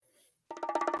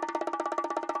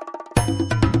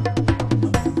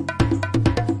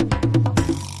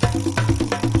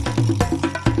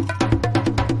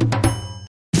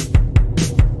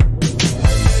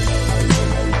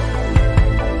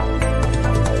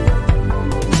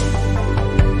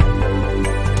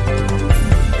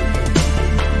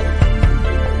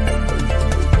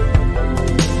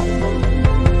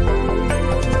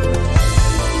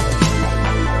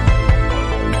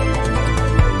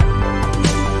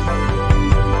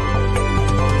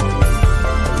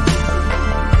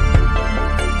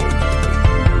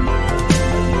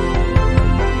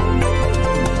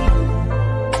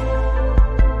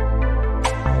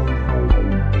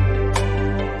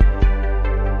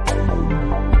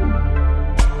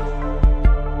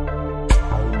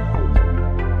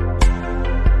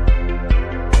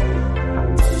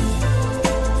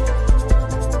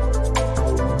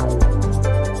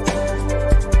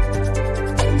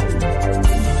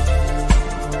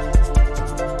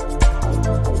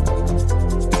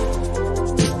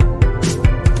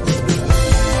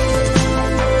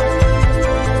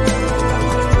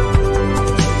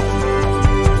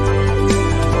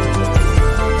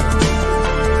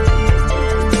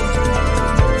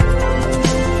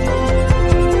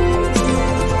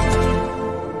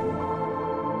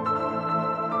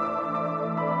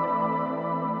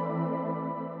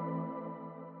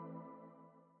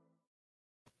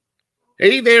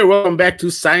Hey there, welcome back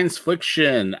to Science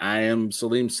Fiction. I am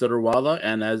Salim Sitterwalla,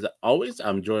 and as always,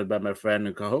 I'm joined by my friend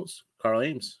and co-host, Carl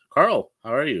Ames. Carl,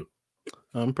 how are you?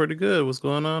 I'm pretty good. What's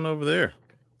going on over there?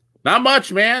 Not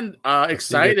much, man.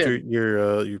 Excited.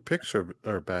 Your picture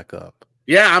are back up.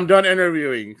 Yeah, I'm done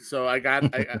interviewing. So I got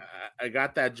I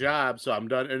got that job, so I'm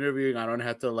done interviewing. I don't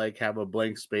have to have a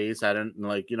blank space. I don't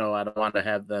I don't want to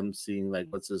have them seeing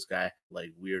what's this guy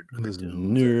weird this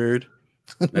nerd.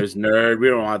 There's nerd. We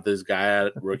don't want this guy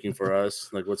working for us.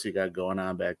 What's he got going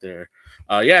on back there?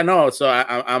 So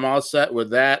I'm all set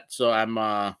with that. So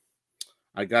I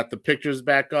got the pictures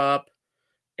back up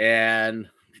and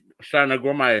trying to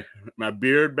grow my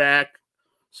beard back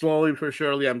slowly for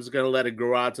surely. I'm just gonna let it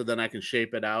grow out so then I can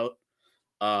shape it out.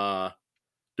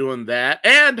 Doing that.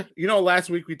 And last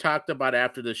week we talked about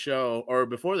after the show or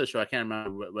before the show, I can't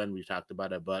remember when we talked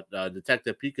about it, but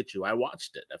Detective Pikachu, I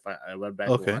watched it. I went back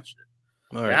and watched it.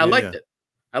 All right, I liked it.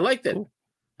 I liked it. Cool.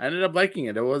 I ended up liking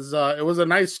it. It was a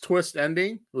nice twist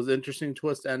ending. It was an interesting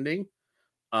twist ending.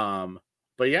 But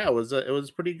yeah, it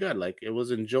was pretty good. It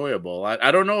was enjoyable.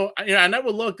 I don't know. I never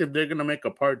looked if they're gonna make a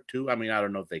part 2. I mean, I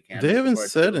don't know if they can. They haven't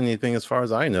said anything as far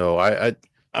as I know. I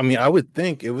mean, I would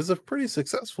think it was a pretty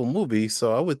successful movie,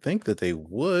 so I would think that they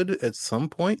would at some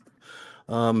point.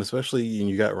 Especially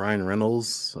you got Ryan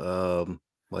Reynolds,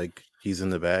 he's in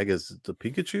the bag as the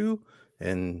Pikachu.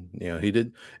 And he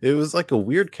did. It was a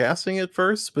weird casting at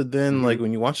first, but then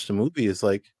when you watch the movie, it's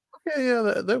okay,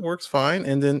 yeah, that works fine.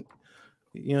 And then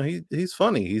he's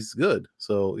funny, he's good.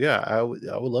 So yeah, I would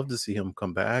love to see him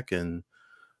come back and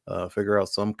figure out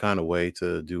some kind of way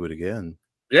to do it again.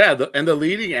 Yeah, the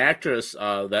leading actress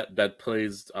that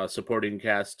plays supporting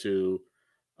cast to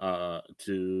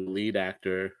lead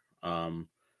actor.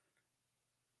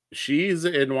 She's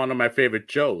in one of my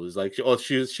favorite shows.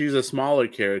 She's a smaller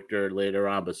character later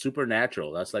on, but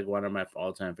Supernatural. That's one of my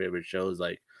all-time favorite shows.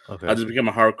 Okay. I just became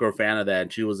a hardcore fan of that,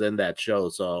 and she was in that show.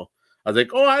 So I was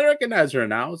oh, I recognize her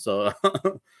now. So,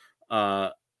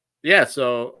 yeah.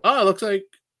 So, it looks like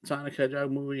Sonic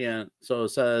Hedgehog movie, and so it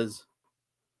says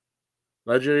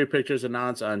Legendary Pictures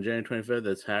announced on January 25th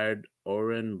it's hired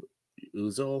Oren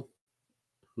Uzel,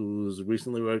 who's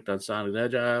recently worked on Sonic the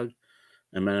Hedgehog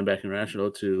and Men in Black International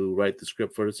to write the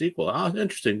script for the sequel. Oh,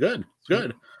 interesting. Good.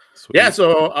 Sweet. Yeah,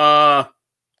 so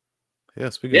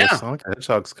speaking of Sonic the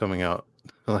Hedgehog's coming out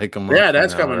that's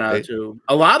coming out too.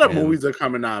 A lot of movies are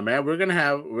coming out, man. We're gonna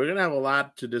have a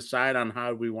lot to decide on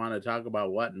how we want to talk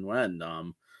about what and when.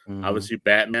 Obviously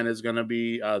Batman is gonna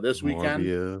be this weekend.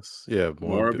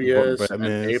 Morbius and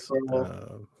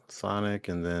April. Sonic,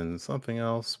 and then something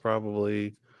else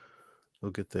probably.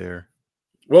 We'll get there.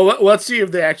 Well, let's see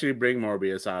if they actually bring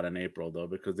Morbius out in April, though,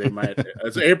 because they might.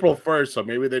 It's April 1st, so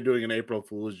maybe they're doing an April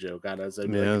Fool's joke.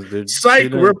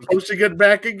 Psych, we're supposed to get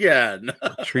back again.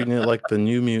 Treating it like the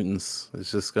New Mutants.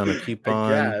 It's just going to keep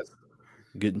on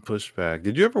getting pushed back.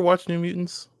 Did you ever watch New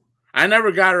Mutants? I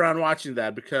never got around watching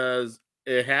that because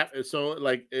it happened. So,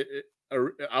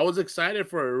 I was excited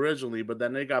for it originally, but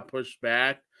then they got pushed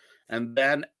back. And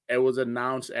then it was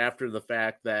announced after the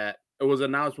fact that it was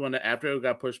announced after it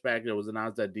got pushed back, it was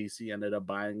announced that DC ended up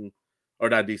buying, or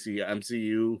not DC,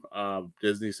 MCU,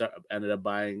 Disney ended up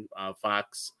buying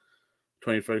Fox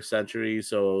 21st Century.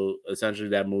 So essentially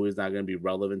that movie is not going to be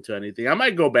relevant to anything. I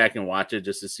might go back and watch it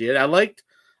just to see it. I liked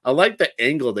I like the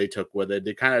angle they took with it.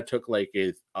 They kind of took like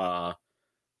a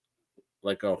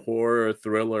horror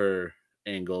thriller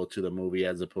angle to the movie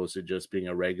as opposed to just being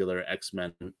a regular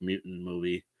X-Men mutant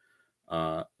movie.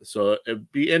 So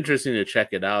it'd be interesting to check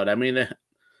it out. I mean,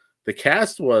 the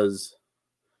cast was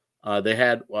they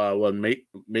had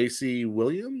Macy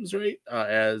Williams, right,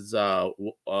 as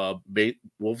Wolfsbane,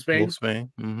 Wolfsbane.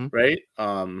 Mm-hmm. right?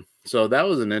 So that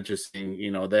was an interesting.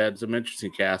 They had some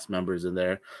interesting cast members in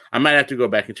there. I might have to go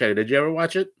back and check it. Did you ever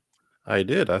watch it? I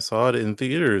did. I saw it in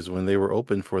theaters when they were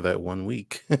open for that 1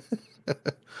 week.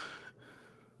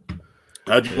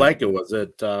 How'd you like it? Was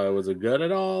it good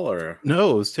at all, or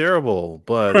no? It was terrible.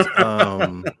 But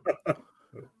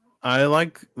I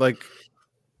like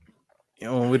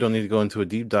we don't need to go into a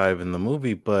deep dive in the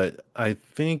movie, but I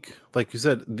think, like you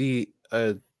said, the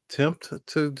attempt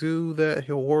to do that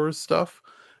horror stuff,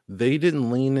 they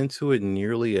didn't lean into it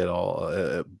nearly at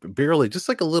all. Barely, just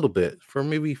like a little bit for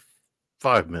maybe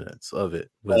 5 minutes of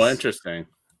it was. Interesting.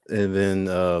 And then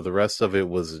the rest of it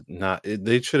was not.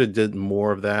 They should have did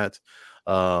more of that.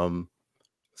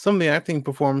 Some of the acting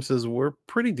performances were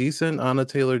pretty decent. Anna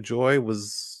Taylor-Joy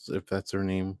was, if that's her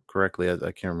name correctly,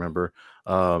 I can't remember.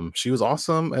 She was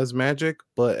awesome as Magic,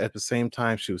 but at the same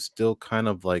time, she was still kind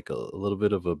of like a little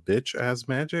bit of a bitch as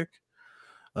Magic.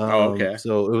 Okay.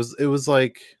 So it was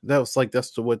like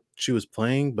that's what she was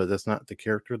playing, but that's not the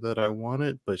character that I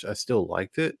wanted. But I still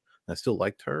liked it. I still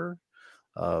liked her.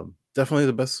 Definitely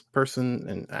the best person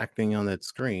in acting on that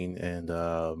screen,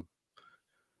 and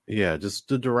yeah, just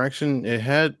the direction. It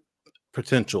had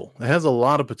potential. It has a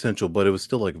lot of potential, but it was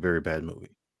still like a very bad movie.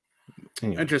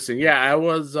 Anyway. Interesting. Yeah, I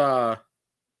was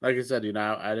like I said,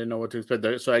 I didn't know what to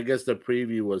expect. So I guess the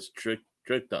preview was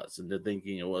tricked us into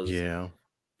thinking it was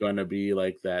going to be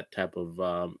like that type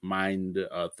of mind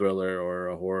thriller or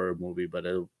a horror movie, but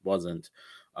it wasn't.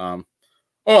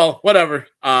 Well, whatever.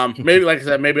 Maybe, like I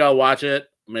said, maybe I'll watch it.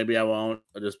 Maybe I won't,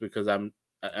 just because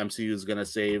MCU is gonna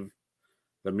save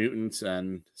the mutants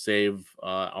and save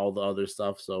all the other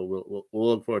stuff. So we'll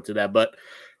look forward to that. But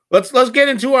let's get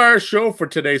into our show for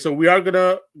today. So we are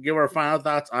gonna give our final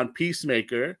thoughts on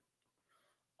Peacemaker.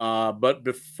 But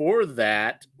before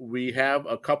that, we have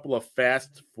a couple of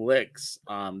fast flicks.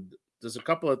 There's a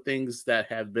couple of things that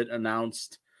have been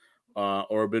announced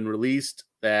or been released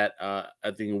that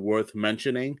I think are worth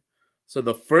mentioning. So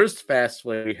the first fast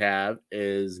flick we have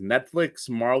is Netflix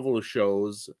Marvel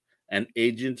shows and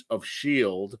Agents of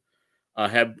S.H.I.E.L.D.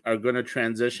 Are going to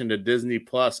transition to Disney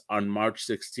Plus on March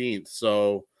 16th.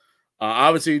 So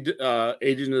obviously,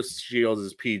 Agents of S.H.I.E.L.D.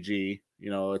 is PG.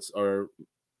 Or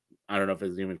I don't know if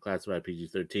it's even classified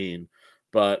PG-13.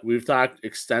 But we've talked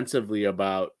extensively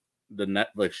about the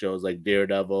Netflix shows like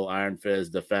Daredevil, Iron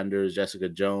Fist, Defenders, Jessica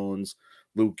Jones,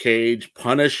 Luke Cage,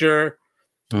 Punisher.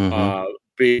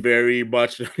 Be very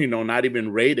much, not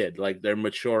even rated, like they're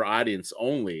mature audience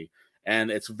only. And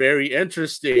it's very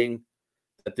interesting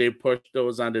that they pushed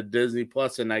those onto Disney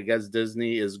Plus, and I guess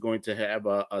Disney is going to have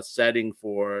a setting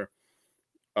for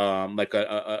like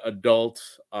a adult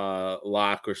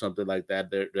lock or something like that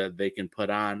that they can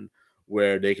put on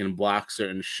where they can block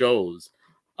certain shows.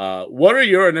 What are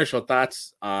your initial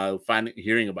thoughts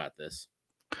hearing about this?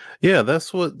 Yeah,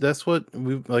 that's what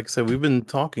we, like I said, we've been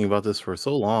talking about this for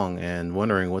so long and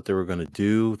wondering what they were going to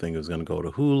do. Think it was going to go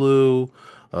to Hulu,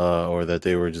 or that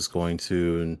they were just going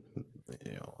to,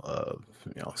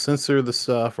 censor the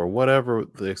stuff or whatever.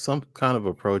 There's some kind of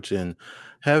approach in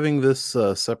having this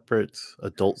separate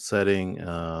adult setting.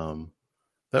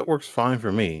 That works fine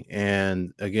for me.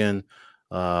 And again,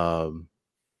 part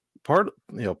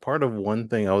of one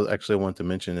thing I want to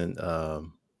mention, and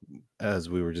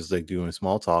as we were just like doing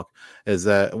small talk, is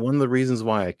that one of the reasons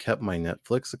why I kept my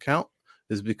Netflix account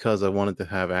is because I wanted to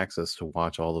have access to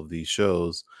watch all of these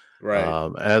shows.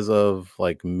 Right. As of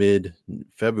like mid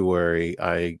February,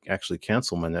 I actually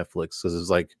canceled my Netflix because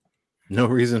there's like no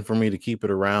reason for me to keep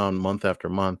it around month after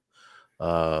month,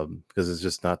 because it's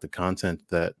just not the content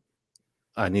that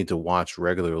I need to watch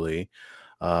regularly.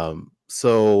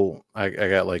 So I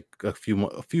got like a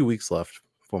few weeks left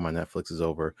before my Netflix is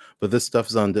over. But this stuff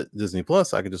is on Disney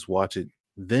Plus. I could just watch it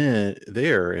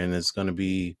there, and it's going to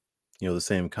be the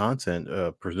same content,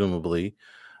 presumably.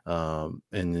 And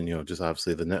then just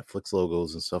obviously the Netflix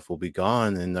logos and stuff will be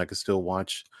gone, and I could still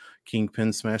watch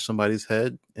Kingpin smash somebody's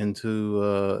head into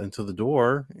the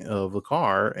door of the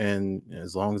car, and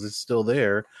as long as it's still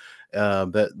there,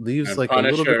 that leaves And like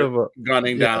Punisher a little bit of a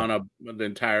gunning down the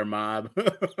entire mob.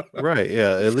 right.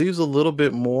 Yeah, it leaves a little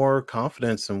bit more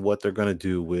confidence in what they're going to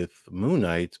do with Moon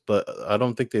Knight, but I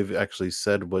don't think they've actually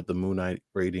said what the Moon Knight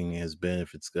rating has been,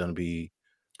 if it's going to be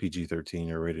PG-13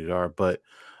 or rated R. But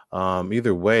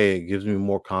Either way, it gives me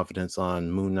more confidence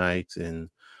on Moon Knight and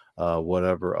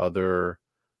whatever other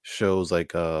shows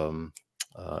like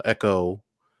Echo,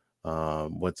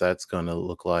 what that's going to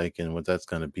look like and what that's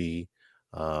going to be.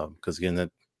 Because again,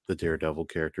 that the Daredevil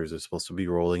characters are supposed to be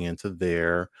rolling into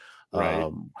there.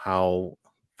 Right. How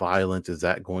violent is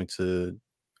that going to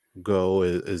go?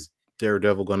 Is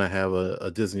Daredevil going to have a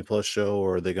Disney Plus show,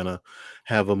 or are they going to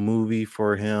have a movie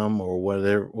for him, or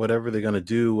whatever they're going to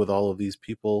do with all of these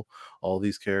people, all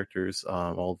these characters,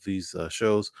 all of these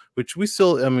shows, which we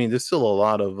still, I mean, there's still a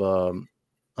lot of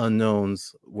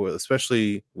unknowns,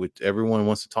 especially what everyone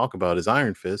wants to talk about is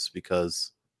Iron Fist,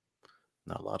 because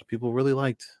not a lot of people really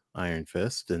liked Iron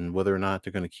Fist, and whether or not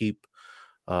they're going to keep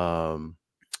um,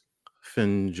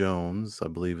 Finn Jones, I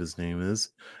believe his name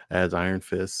is, as Iron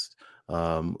Fist.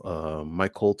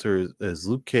 Mike Coulter as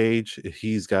Luke Cage.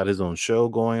 He's got his own show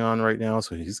going on right now,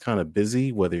 so he's kind of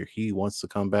busy. Whether he wants to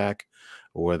come back,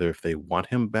 or whether if they want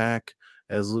him back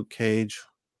as Luke Cage,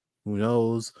 who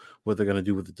knows? What they're gonna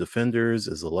do with the Defenders?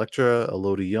 Is Elektra,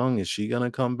 Elodie Young, is she gonna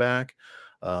come back?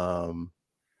 Um,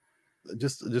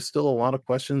 just still a lot of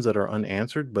questions that are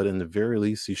unanswered, but in the very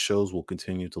least, these shows will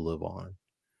continue to live on.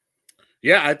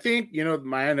 Yeah, I think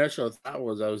my initial thought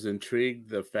was I was intrigued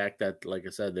the fact that, like I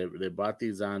said, they brought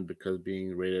these on because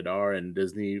being rated R, and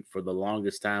Disney for the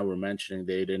longest time were mentioning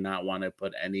they did not want to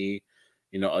put any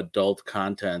adult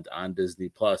content on Disney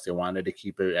Plus. They wanted to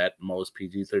keep it at most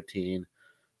PG-13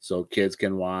 so kids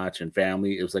can watch, and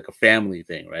family. It was like a family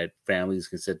thing, right? Families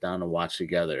can sit down and watch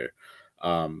together.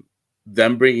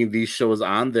 Them bringing these shows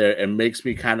on there, it makes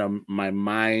me kind of my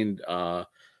mind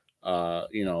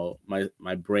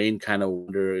my brain kind of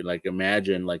wonder, like,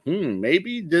 imagine, like,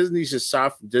 maybe Disney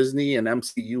and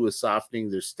MCU is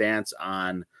softening their stance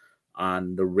on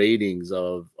the ratings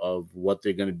of what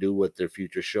they're going to do with their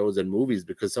future shows and movies,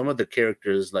 because some of the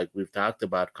characters, like we've talked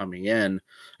about coming in,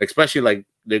 especially like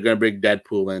they're going to bring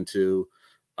Deadpool into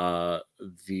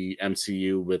the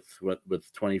MCU with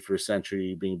 21st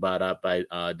Century being bought up by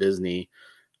Disney.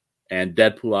 And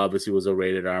Deadpool obviously was a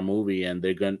rated R movie, and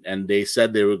they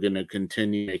said they were gonna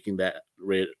continue making that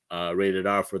rated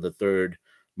R for the third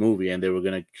movie, and they were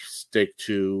gonna stick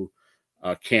to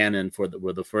canon for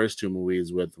the first two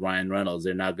movies with Ryan Reynolds.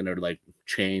 They're not gonna like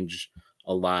change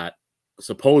a lot,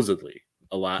 supposedly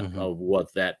a lot of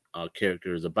what that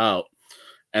character is about.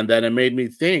 And then it made me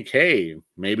think, hey,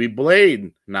 maybe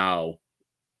Blade now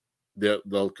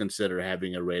they'll consider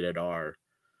having a rated R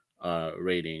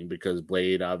rating, because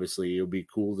Blade, obviously it would be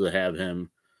cool to have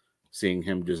seeing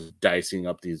him just dicing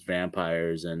up these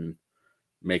vampires and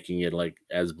making it like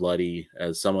as bloody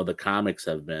as some of the comics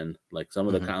have been. Like some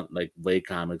of the like Blade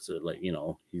comics are like,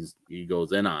 he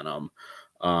goes in on them.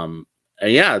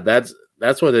 And yeah, that's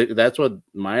what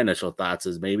my initial thoughts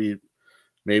is. Maybe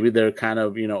they're kind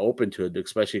of open to it,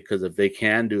 especially because if they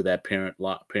can do that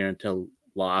parental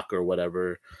lock or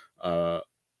whatever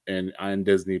and on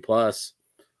Disney Plus,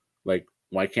 like,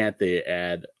 why can't they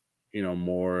add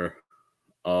more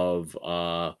of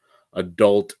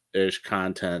adult-ish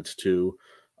content to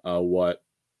what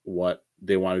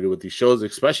they want to do with these shows,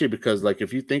 especially because, like,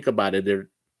 if you think about it,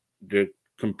 they're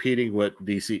competing with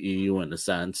DCEU in a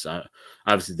sense.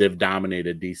 Obviously they've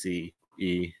dominated DC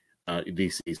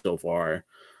so far,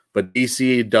 but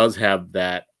DC does have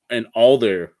that in all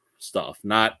their stuff,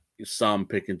 not some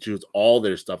pick and choose. All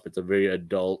their stuff, it's a very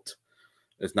adult,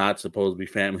 it's not supposed to be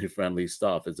family friendly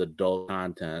stuff. It's adult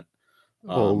content.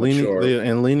 Well,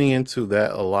 leaning into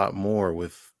that a lot more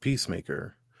with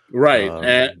Peacemaker, right?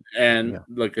 And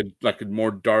like a more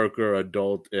darker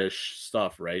adult-ish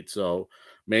stuff, right? So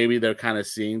maybe they're kind of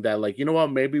seeing that, like,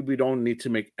 what? Maybe we don't need to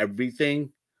make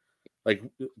everything like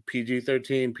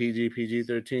PG-13,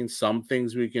 PG-13. Some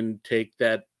things we can take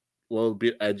that will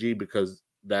be edgy because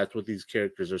that's what these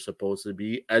characters are supposed to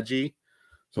be, edgy.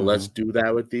 So let's do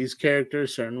that with these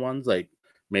characters, certain ones. Like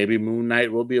maybe Moon Knight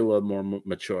will be a little more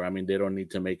mature. I mean, they don't need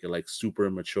to make it like super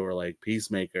mature like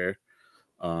Peacemaker,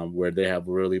 where they have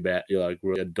really bad, like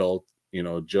really adult,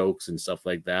 jokes and stuff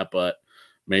like that. But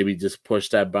maybe just push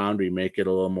that boundary, make it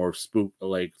a little more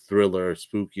like thriller,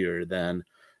 spookier than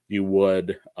you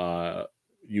would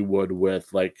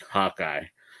with like Hawkeye,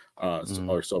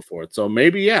 or so forth. So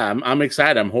maybe, yeah, I'm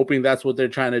excited. I'm hoping that's what they're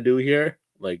trying to do here.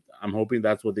 Like, I'm hoping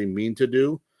that's what they mean to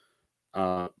do.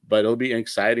 But it'll be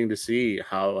exciting to see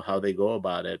how they go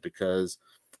about it, because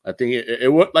I think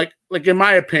it would, like in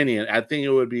my opinion, I think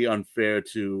it would be unfair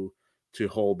to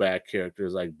hold back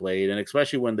characters like Blade, and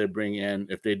especially when they bring in,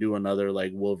 if they do another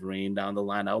like Wolverine down the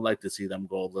line, I would like to see them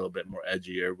go a little bit more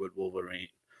edgier with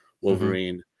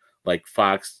Wolverine, like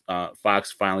Fox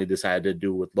finally decided to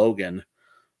do with Logan.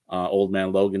 Old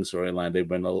Man Logan storyline. They've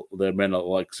been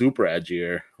like super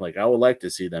edgier. Like I would like to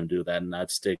see them do that and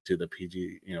not stick to the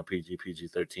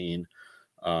PG-13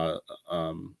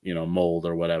 mold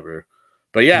or whatever.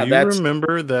 But yeah, do you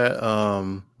remember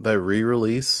that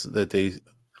re-release that they,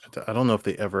 I don't know if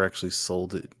they ever actually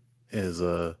sold it as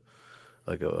a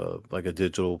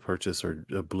digital purchase or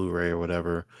a Blu-ray or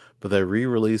whatever, but that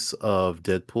re-release of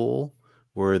Deadpool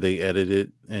where they edited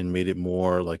it and made it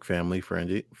more like family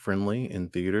friendly in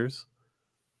theaters?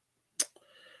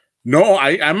 No,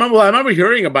 I remember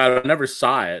hearing about it. I never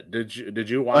saw it. Did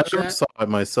you watch I never that? saw it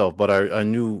myself, but I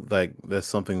knew like that's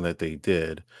something that they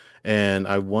did. And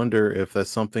I wonder if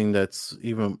that's something that's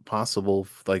even possible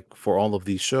like for all of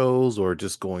these shows or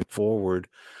just going forward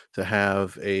to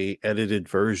have a edited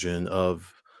version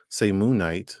of say Moon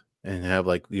Knight and have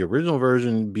like the original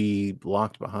version be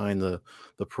locked behind the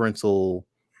parental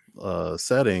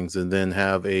settings and then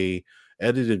have a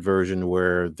edited version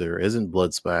where there isn't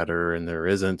blood spatter and there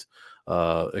isn't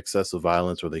excessive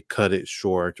violence or they cut it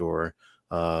short or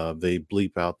they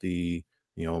bleep out the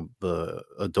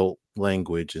adult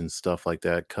language and stuff like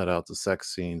that, cut out the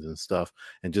sex scenes and stuff,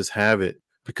 and just have it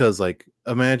because like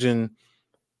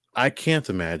I can't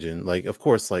imagine like of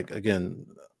course like again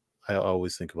I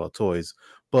always think about toys,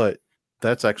 but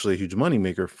that's actually a huge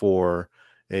moneymaker for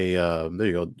a there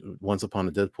you go, Once Upon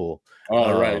a Deadpool.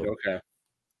 Oh, right, okay.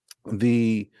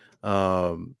 The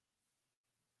um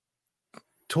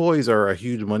toys are a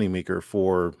huge moneymaker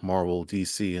for Marvel,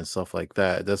 DC, and stuff like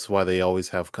that. That's why they always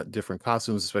have different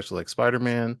costumes, especially like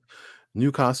Spider-Man.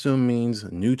 New costume means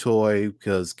new toy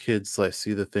because kids like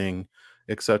see the thing,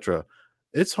 etc.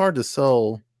 It's hard to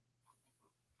sell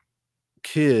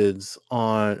kids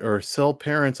on or sell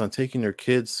parents on taking their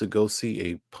kids to go see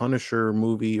a Punisher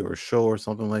movie or show or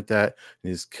something like that. And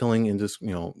he's killing and just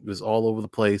all over the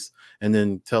place, and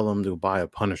then tell them to buy a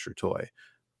Punisher toy.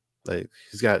 Like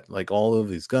he's got like all of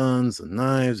these guns and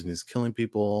knives and he's killing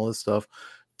people, all this stuff.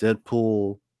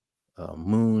 Deadpool,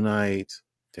 Moon Knight,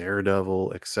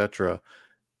 Daredevil, etc.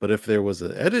 But if there was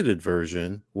an edited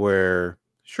version where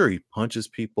sure he punches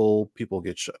people, people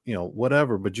get shot,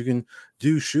 whatever, but you can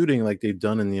do shooting like they've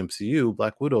done in the MCU.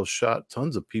 Black Widow shot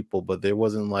tons of people, but there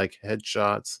wasn't like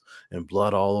headshots and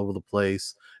blood all over the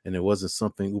place, and it wasn't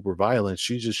something uber violent.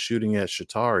 She's just shooting at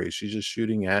Shatari. She's just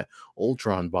shooting at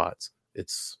Ultron bots.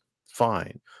 It's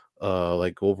fine.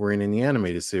 Like Wolverine in the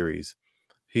animated series,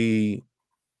 he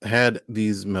had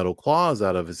these metal claws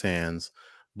out of his hands,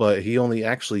 but he only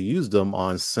actually used them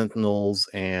on sentinels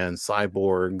and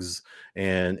cyborgs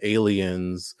and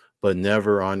aliens, but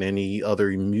never on any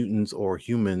other mutants or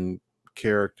human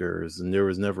characters. And there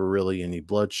was never really any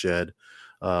bloodshed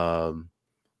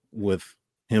with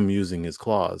him using his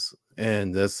claws.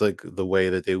 And that's like the way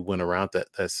that they went around that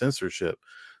censorship.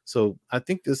 So I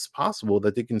think it's possible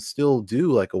that they can still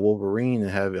do like a Wolverine and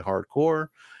have it hardcore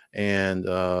and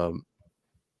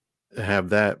have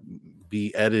that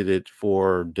be edited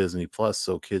for Disney Plus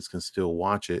so kids can still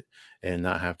watch it and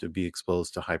not have to be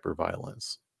exposed to hyper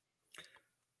violence.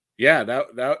 Yeah,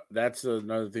 that's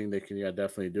another thing they can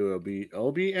definitely do.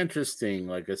 It'll be interesting.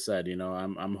 Like I said,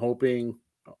 I'm hoping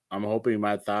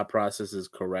my thought process is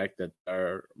correct that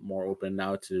they're more open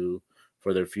now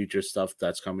for their future stuff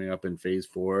that's coming up in Phase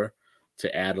 4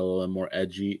 to add a little more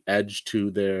edge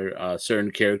to their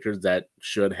certain characters that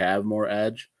should have more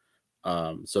edge.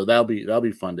 So that'll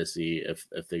be fun to see if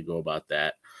they go about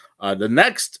that. The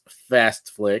next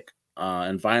fast flick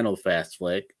and final fast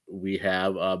flick we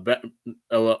have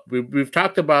we've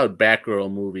talked about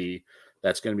Batgirl movie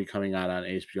that's going to be coming out on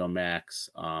HBO Max.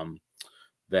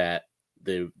 That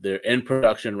they're in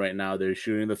production right now. They're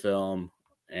shooting the film,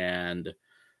 and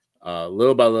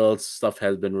little by little stuff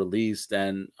has been released.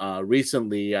 And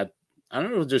recently, I don't know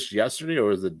if it was just yesterday or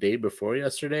it was the day before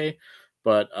yesterday,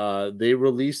 but they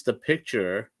released a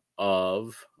picture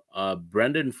of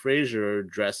Brendan Fraser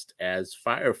dressed as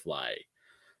Firefly.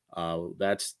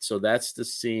 That's the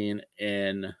scene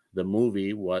in the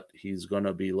movie, what he's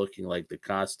gonna be looking like, the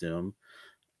costume,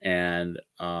 and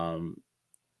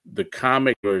the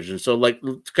comic version. So like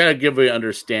to kind of give you an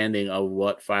understanding of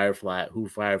who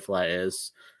Firefly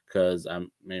is, because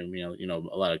I'm a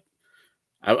lot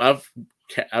of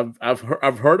I've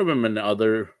heard of him in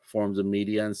other forms of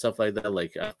media and stuff like that.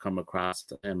 Like I've come across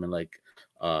him in like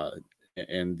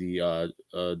in the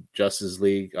Justice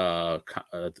League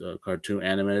cartoon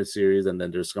animated series, and then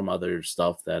there's some other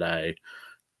stuff that I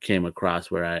came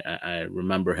across where I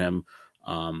remember him.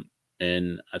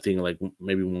 And I think like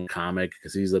maybe one comic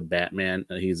because he's a Batman.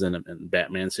 He's in a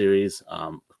Batman series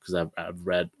because I've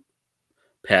read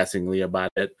passingly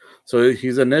about it. So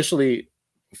he's initially,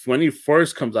 when he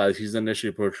first comes out, he's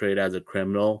initially portrayed as a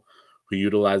criminal, who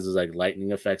utilizes like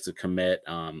lightning effects to commit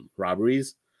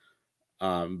robberies.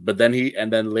 But then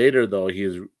later though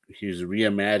he's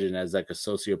reimagined as like a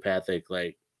sociopathic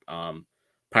like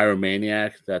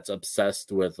pyromaniac that's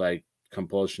obsessed with like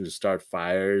compulsion to start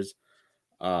fires.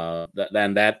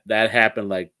 That happened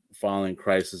like following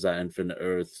Crisis on Infinite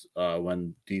Earth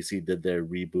when DC did their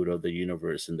reboot of the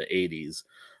universe in the 80s.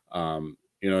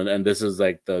 And this is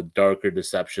like the darker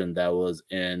deception that was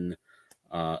in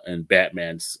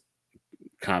Batman's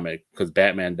comic, because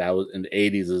Batman, that was in the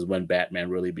 80s is when Batman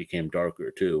really became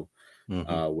darker too.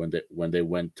 When they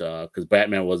went because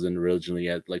Batman wasn't originally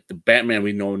like the Batman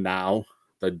we know now,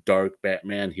 the dark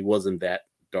Batman. He wasn't that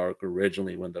dark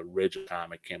originally when the original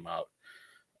comic came out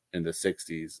in the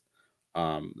 60s.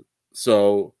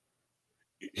 So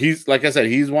he's, like I said,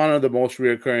 he's one of the most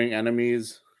reoccurring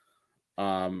enemies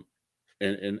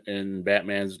in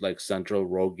Batman's like central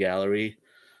rogue gallery.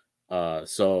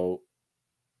 So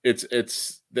it's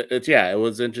it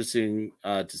was interesting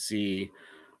to see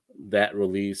that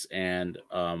release, and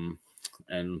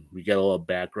we get a little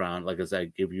background. Like I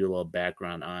said, give you a little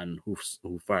background on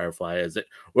who Firefly is.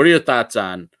 What are your thoughts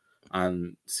on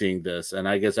seeing this? And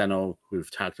I guess I know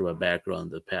we've talked about background in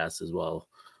the past as well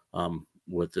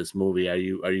with this movie. Are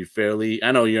you fairly?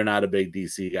 I know you're not a big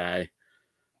DC guy,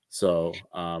 so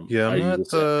yeah,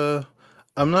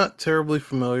 I'm not terribly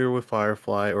familiar with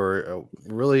Firefly, or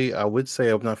really, I would say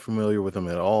I'm not familiar with him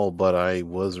at all. But I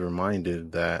was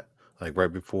reminded that, like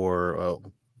right before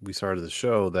we started the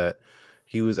show, that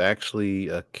he was actually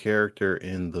a character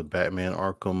in the Batman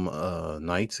Arkham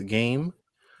Knight game,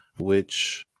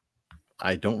 which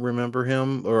I don't remember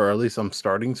him, or at least I'm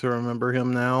starting to remember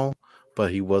him now.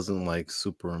 But he wasn't like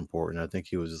super important. I think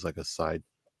he was just like a side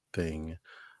thing.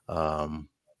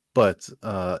 But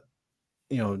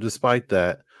despite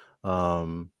that,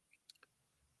 um,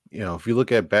 if you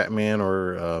look at Batman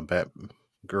or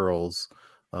Batgirl's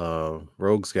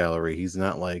Rogues Gallery, he's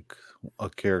not like a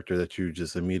character that you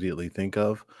just immediately think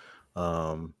of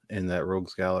in that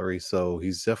Rogues Gallery. So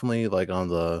he's definitely like on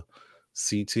the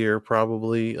C tier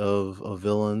probably of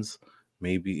villains.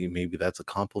 Maybe that's a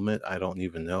compliment. I don't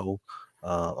even know,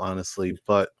 honestly.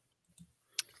 But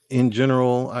in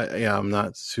general, I'm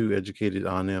not too educated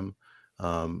on him.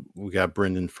 We got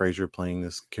Brendan Fraser playing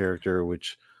this character,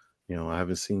 which I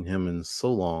haven't seen him in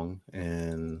so long,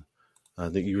 and I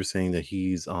think you were saying that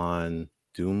he's on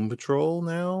Doom Patrol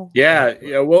now.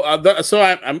 Yeah. Well, so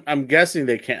I'm guessing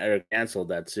they canceled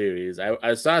that series.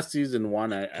 I saw season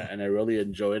 1 and I really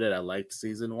enjoyed it. I liked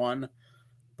season 1,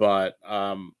 but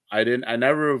I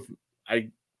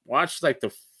watched like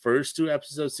the first 2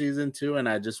 episodes of season 2 and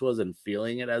I just wasn't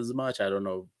feeling it as much. I don't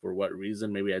know for what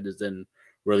reason. Maybe I just didn't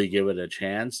really give it a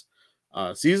chance.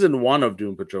 Season 1 of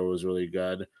Doom Patrol was really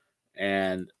good,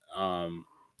 and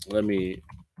let me.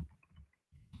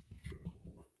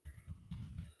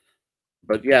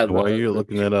 But yeah, while you're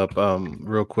looking that up,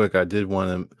 real quick, I did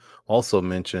want to also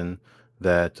mention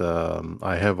that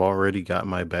I have already got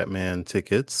my Batman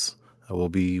tickets. I will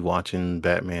be watching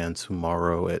Batman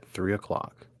tomorrow at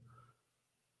 3:00.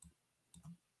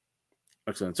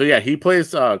 Excellent. So yeah, he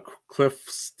plays Cliff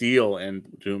Steele in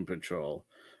Doom Patrol,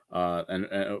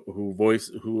 and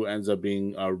who ends up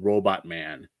being a Robot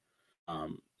Man.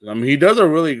 He does a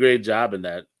really great job in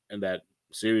that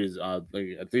series, like,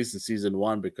 at least in season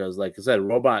 1, because like I said,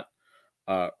 Robot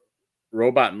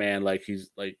Man, like he's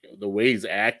like the way he's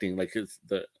acting, like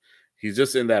he's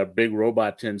just in that big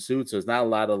robot tin suit, so it's not a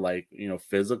lot of like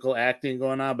physical acting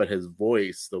going on, but his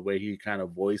voice, the way he kind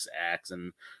of voice acts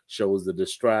and shows the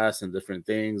distress and different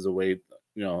things, the way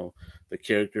the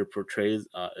character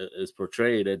is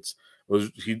portrayed,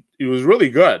 he was really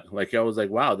good. Like I was like,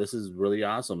 wow, this is really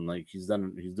awesome. Like he's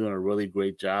doing a really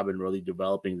great job and really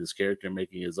developing this character,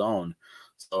 making his own.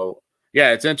 So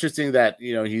yeah, it's interesting that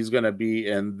he's gonna be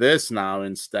in this now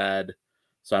instead.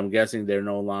 So I'm guessing they're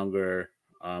no longer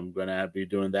gonna be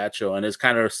doing that show, and it's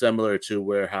kind of similar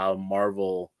to how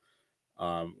Marvel,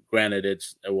 granted it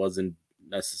wasn't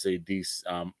necessarily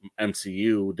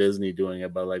MCU Disney doing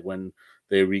it, but like when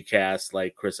they recast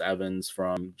like Chris Evans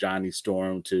from Johnny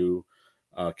Storm to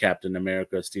Captain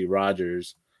America Steve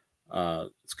Rogers,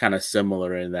 it's kind of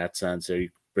similar in that sense. They're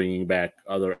bringing back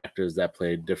other actors that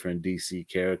played different DC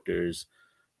characters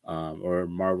or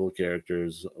Marvel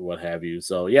characters, what have you.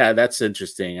 So yeah, that's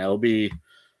interesting.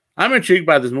 I'm intrigued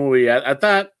by this movie. I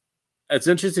thought it's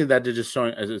interesting that they're just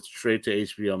showing it straight to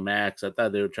HBO Max. I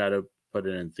thought they would try to put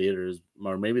it in theaters,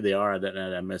 or maybe they are.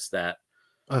 I missed that.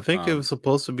 I think it was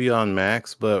supposed to be on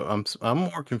Max, but I'm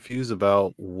more confused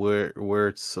about where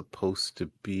it's supposed to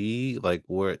be, like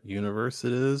what universe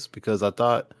it is, because I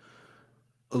thought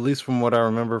at least from what I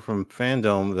remember from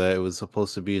fandom, that it was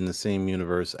supposed to be in the same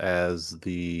universe as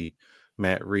the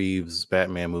Matt Reeves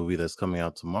Batman movie that's coming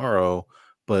out tomorrow.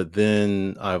 But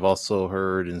then I've also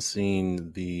heard and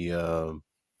seen the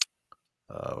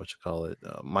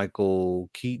Michael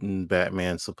Keaton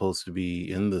Batman supposed to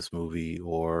be in this movie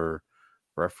or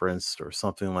referenced or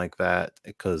something like that,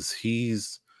 because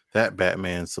that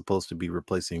Batman's supposed to be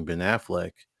replacing Ben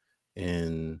Affleck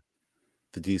in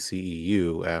the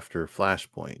DCEU after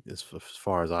Flashpoint, as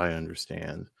far as I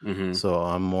understand. Mm-hmm. So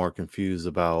I'm more confused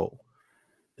about,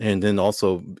 and then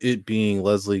also it being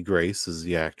Leslie Grace is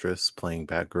the actress playing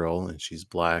Batgirl, and she's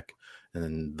black, and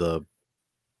then the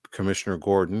Commissioner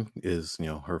Gordon is,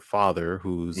 her father,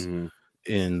 who's Mm-hmm.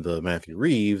 in the Matthew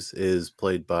Reeves is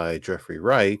played by Jeffrey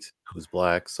Wright, who's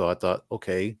black. So I thought,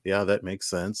 okay, yeah, that makes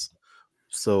sense.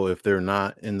 So if they're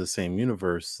not in the same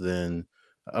universe, then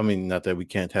I mean, not that we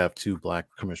can't have two black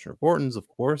Commissioner Gordons, of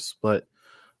course, but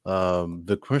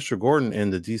the Commissioner Gordon in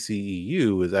the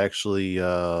DCEU is actually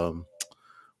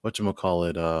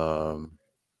whatchamacallit,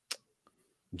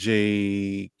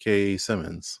 J.K.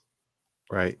 Simmons,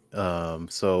 right?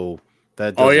 So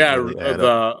that Oh doesn't yeah, really add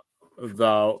up.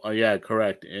 yeah,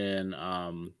 correct. And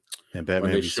And when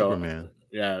Batman they v show, Superman.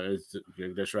 yeah,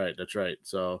 that's right, that's right.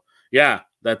 So yeah,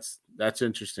 that's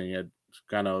interesting. It's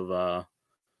kind of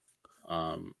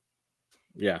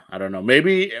yeah, I don't know.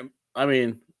 Maybe I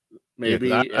mean, Yeah,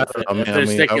 because I maybe I don't know, if man, I they're mean,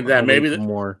 sticking to I'm that, waiting for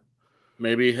more.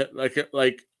 maybe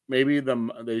like maybe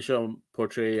they show him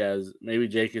portray as maybe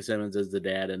J.K. Simmons as the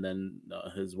dad, and then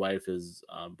his wife is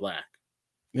black.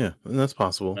 Yeah, and that's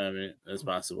possible. I mean, it's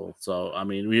possible. So I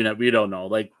mean, we don't know.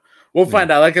 Like we'll Yeah.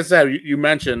 find out. Like I said, you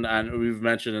mentioned, and we've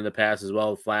mentioned in the past as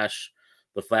well.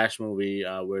 The Flash movie,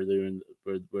 where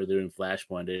they're doing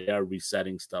Flashpoint, they are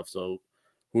resetting stuff. So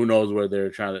who knows what they're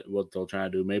trying to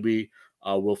do? Maybe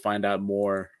we'll find out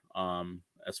more.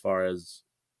 As far as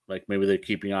like maybe they're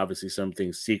keeping obviously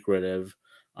something secretive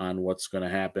on what's going to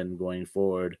happen going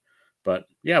forward. But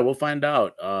yeah, we'll find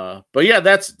out. But yeah,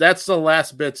 that's the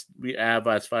last bits we have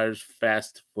as far as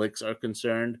fast flicks are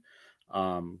concerned.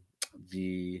 Um,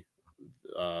 the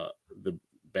uh, the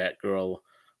Batgirl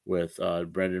with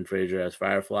Brendan Fraser as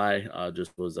Firefly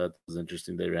just that was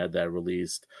interesting. They had that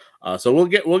released. So we'll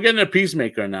get into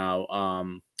Peacemaker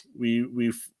now.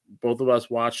 We've both of us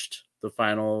watched the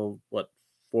final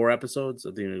 4 episodes.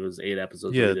 I think it was 8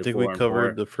 episodes. So Yeah, we I did think we 4 and 4.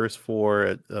 covered the first 4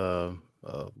 at a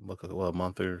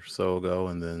month or so ago,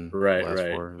 and then the Right, last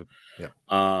right. 4.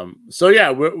 Yeah. So yeah,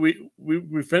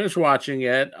 we finished watching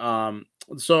it.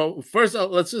 So first,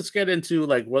 let's just get into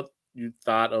like what you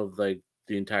thought of like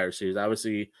the entire series.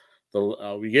 Obviously,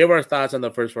 we gave our thoughts on the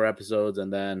first 4 episodes,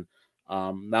 and then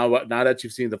now that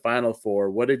you've seen the final 4,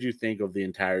 what did you think of the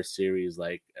entire series?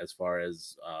 Like as far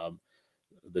as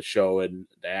the show and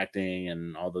the acting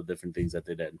and all the different things that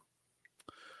they did.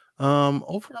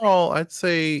 Overall, I'd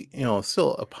say,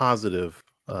 still a positive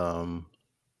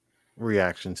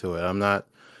reaction to it. I'm not,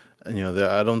 I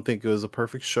don't think it was a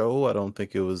perfect show. I don't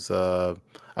think it was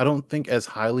I don't think as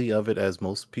highly of it as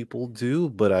most people do,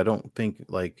 but I don't think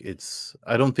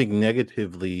I don't think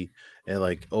negatively and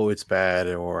like, oh, it's bad,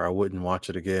 or I wouldn't watch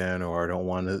it again, or I don't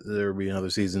want there to be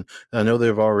another season. I know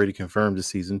they've already confirmed the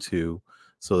season 2,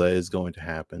 so that is going to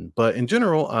happen. But in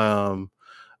general,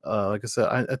 like I said,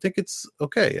 I think it's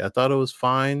okay. I thought it was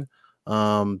fine.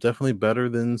 Definitely better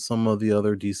than some of the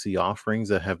other DC offerings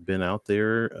that have been out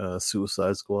there.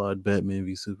 Suicide Squad, Batman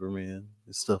v Superman,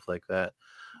 stuff like that.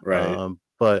 Right.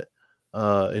 But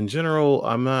in general,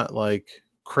 I'm not like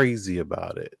crazy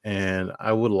about it, and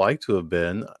I would like to have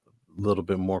been a little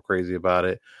bit more crazy about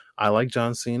it. I like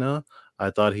John Cena. I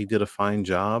thought he did a fine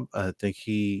job. I think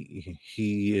he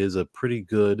is a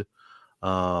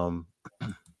um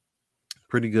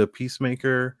pretty good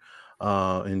Peacemaker.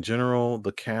 In general,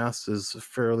 the cast is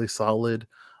fairly solid.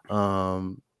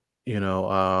 Um,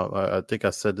 I think I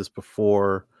said this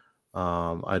before.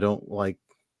 I don't like.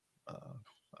 Uh,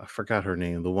 I forgot her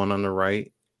name. The one on the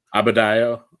right,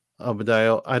 Abadiah.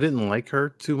 Abadiah. I didn't like her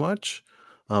too much,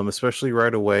 especially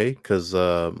right away, because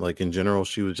like in general,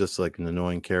 she was just like an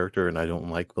annoying character, and I don't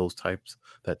like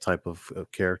that type of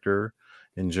character.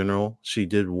 In general, she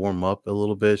did warm up a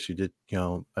little bit. She did,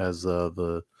 as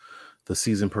the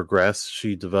season progressed,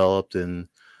 she developed and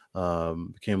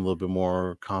became a little bit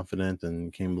more confident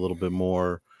and became a little bit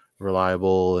more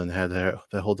reliable and had that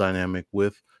whole dynamic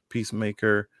with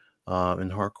Peacemaker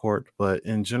and Harcourt. But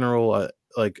in general,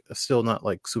 still not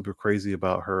like super crazy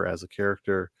about her as a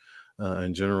character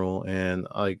in general. And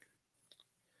like,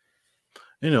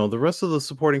 the rest of the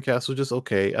supporting cast was just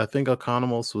okay. I think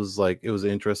Economos was like, it was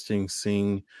interesting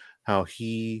seeing how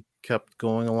he kept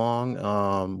going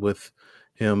along with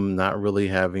him not really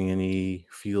having any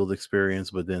field experience,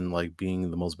 but then like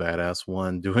being the most badass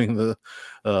one, doing the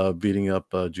beating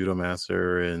up Judo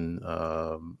Master and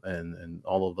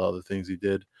all of the other things he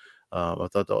did. I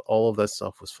thought all of that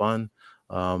stuff was fun.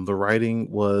 The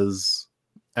writing was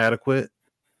adequate.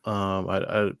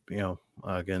 I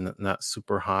again, not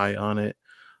super high on it.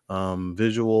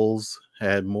 Visuals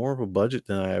had more of a budget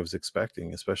than I was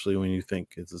expecting, especially when you think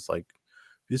it's just like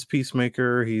this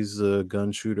Peacemaker. He's a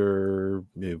gun shooter,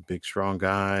 big strong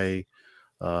guy,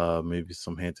 maybe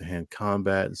some hand to hand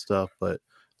combat and stuff. But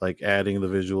like adding the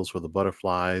visuals for the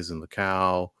butterflies and the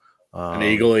cow, and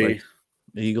Eagly.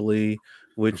 Eagly,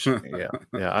 which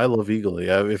I love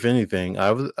Eagly. If anything,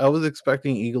 I was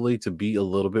expecting Eagly to be a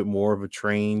little bit more of a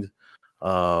trained,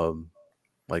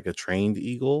 like a trained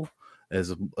eagle,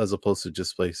 as opposed to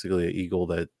just basically an eagle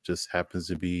that just happens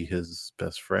to be his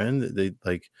best friend. They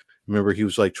like remember he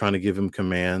was like trying to give him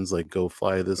commands like go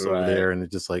fly this over there, and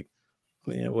it just like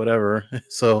whatever.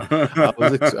 So I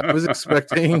was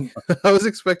expecting I was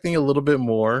expecting a little bit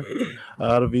more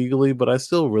out of Eagly, but I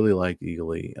still really liked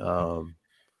Eagly.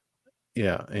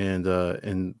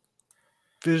 And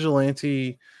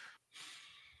Vigilante,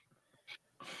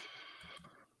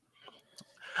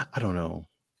 I don't know.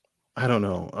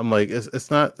 I'm like, it's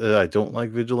not that I don't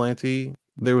like Vigilante.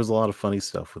 There was a lot of funny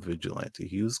stuff with Vigilante.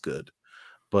 He was good,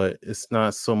 but it's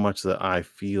not so much that I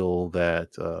feel that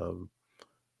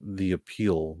the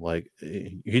appeal, like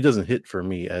he doesn't hit for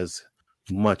me as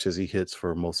much as he hits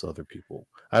for most other people.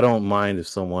 I don't mind if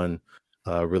someone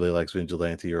really likes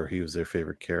Vigilante or he was their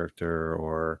favorite character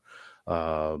or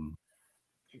um,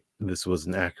 this was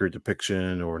an accurate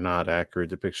depiction or not accurate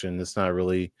depiction. It's not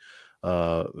really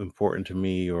important to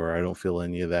me, or I don't feel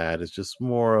any of that. It's just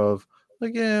more of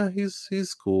like, yeah,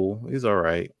 he's cool, he's all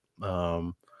right.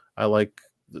 I like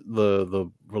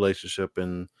the relationship,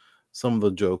 and some of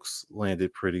the jokes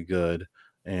landed pretty good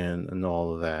and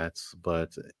all of that.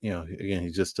 But again,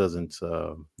 he doesn't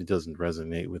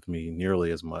resonate with me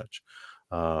nearly as much.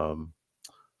 um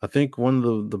I think one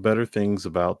of the better things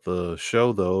about the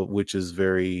show, though, which is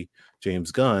very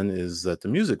James Gunn, is that the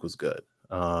music was good.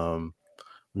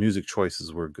 Music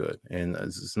choices were good, and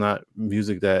it's not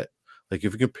music that, like,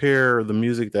 if you compare the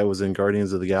music that was in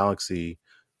Guardians of the Galaxy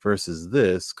versus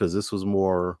this, because this was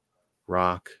more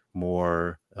rock,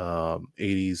 more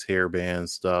 80s hair band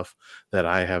stuff that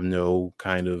I have no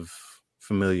kind of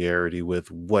familiarity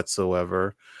with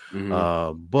whatsoever.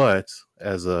 But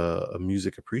as a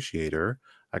music appreciator,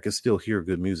 I can still hear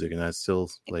good music, and I still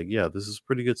like, yeah, this is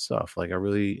pretty good stuff. Like, I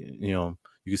really, you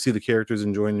can see the characters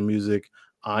enjoying the music.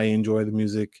 I enjoy the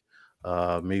music.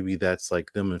 Maybe that's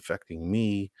like them infecting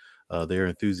me, their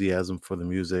enthusiasm for the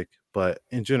music. But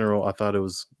in general, I thought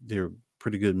they're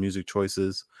pretty good music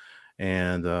choices,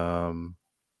 and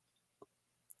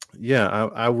yeah,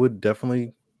 I would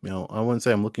definitely, I wouldn't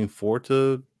say I'm looking forward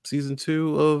to season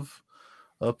 2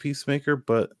 of Peacemaker,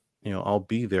 but I'll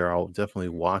be there. I'll definitely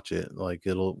watch it. Like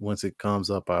once it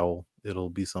comes up, it'll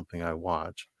be something I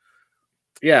watch.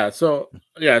 So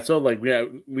like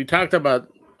we talked about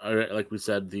like we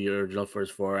said the original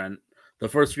first four, and the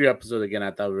first 3 episodes again I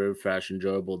thought were very fresh,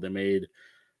 enjoyable. They made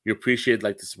you appreciate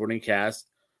like the supporting cast,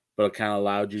 but it kind of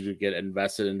allowed you to get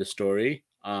invested in the story.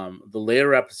 The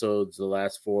later episodes, the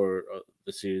last 4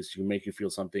 the series, you make you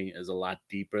feel something is a lot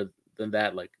deeper than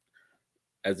that. Like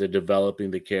as they're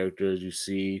developing the characters, you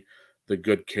see the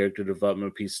good character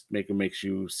development. Peacemaker makes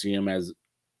you see him as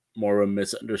more of a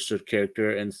misunderstood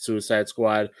character in Suicide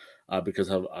Squad, because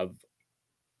how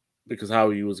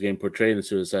he was getting portrayed in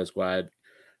Suicide Squad.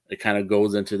 It kind of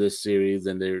goes into this series,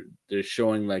 and they're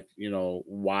showing like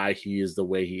why he is the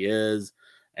way he is,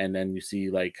 and then you see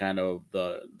like kind of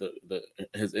the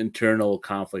his internal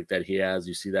conflict that he has.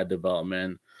 You see that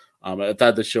development. I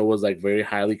thought the show was like very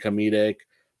highly comedic,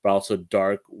 but also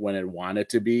dark when it wanted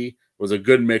to be. It was a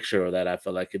good mixture of that. I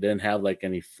felt like it didn't have like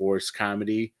any forced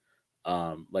comedy,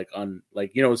 like on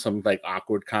like some like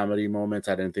awkward comedy moments.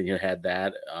 I didn't think it had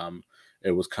that.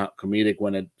 It was comedic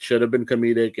when it should have been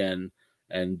comedic,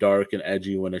 and dark and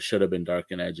edgy when it should have been dark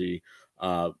and edgy.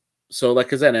 So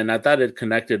like I said, and I thought it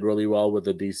connected really well with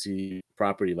the DC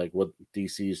property. Like what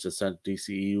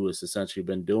DCEU has essentially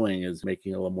been doing is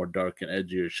making a little more dark and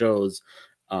edgier shows.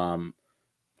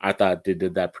 I thought they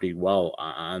did that pretty well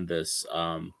on this.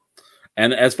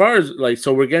 And as far as like,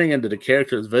 so we're getting into the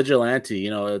characters. Vigilante,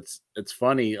 it's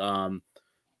funny.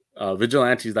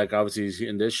 Vigilante's like obviously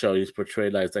in this show he's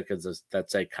portrayed as like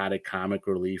that psychotic comic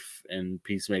relief in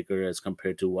Peacemaker as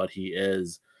compared to what he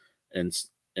is in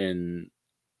in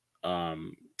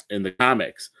in the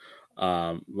comics.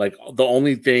 Like the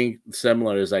only thing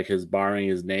similar is like his borrowing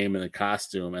his name and the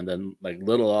costume, and then like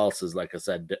little else is, like I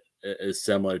said, is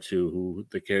similar to who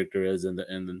the character is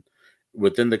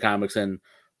within the comics, and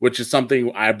which is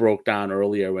something I broke down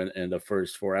earlier when in the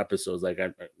first 4 episodes, like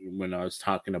when I was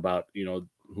talking about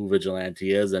who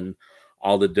Vigilante is and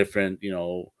all the different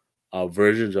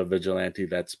versions of Vigilante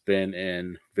that's been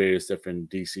in various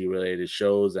different DC related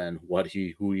shows and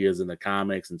who he is in the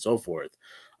comics and so forth.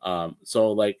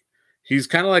 So like he's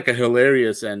kind of like a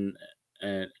hilarious and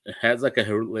has like a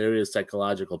hilarious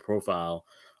psychological profile.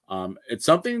 It's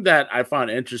something that I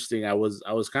found interesting. I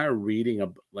was kind of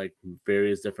reading like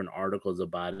various different articles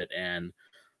about it, and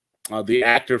the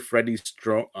actor Freddie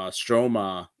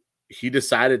Stroma, he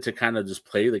decided to kind of just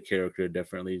play the character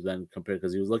differently than compared,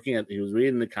 because he was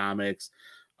reading the comics,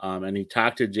 and he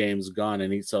talked to James Gunn,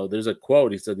 and so there's a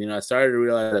quote. He said, I started to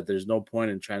realize that there's no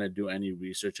point in trying to do any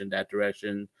research in that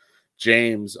direction.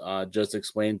 James just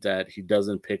explained that he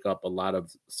doesn't pick up a lot of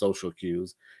social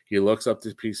cues. He looks up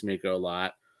to Peacemaker a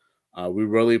lot. We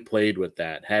really played with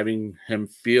that, having him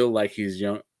feel like he's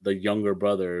the younger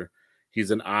brother.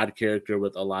 He's an odd character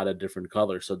with a lot of different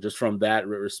colors. So just from that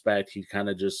respect, he kind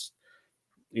of just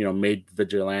made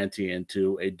Vigilante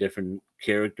into a different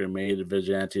character, made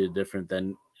Vigilante different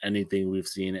than anything we've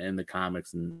seen in the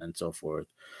comics and so forth.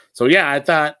 So yeah, I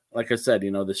thought, like I said,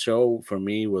 the show for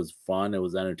me was fun. It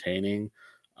was entertaining.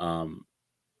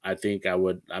 I think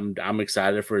I'm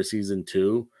excited for a season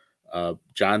 2.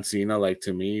 John Cena, like,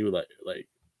 to me,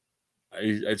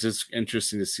 it's just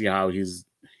interesting to see how he's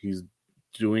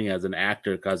doing as an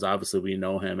actor, because obviously we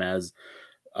know him as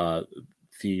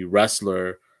the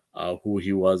wrestler, who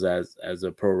he was as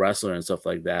a pro wrestler and stuff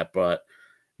like that. But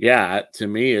yeah, to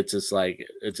me, it's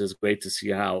just great to see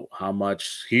how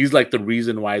much he's like the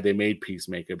reason why they made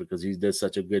Peacemaker, because he did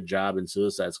such a good job in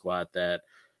Suicide Squad that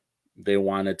they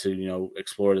wanted to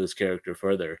explore this character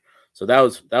further. So that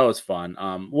was fun.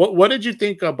 What did you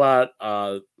think about?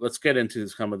 Let's get into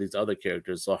some of these other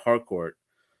characters. So Harcourt,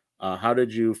 how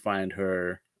did you find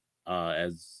her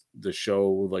as the show,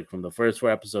 like from the first 4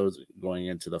 episodes going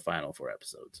into the final 4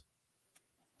 episodes?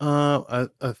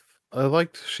 I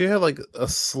liked she had like a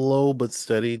slow but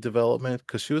steady development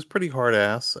because she was pretty hard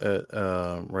ass at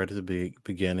right at the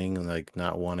beginning, and like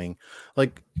not wanting,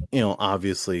 like,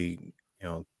 obviously,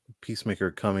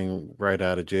 Peacemaker coming right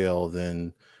out of jail,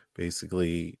 then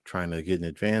basically trying to get an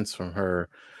advance from her.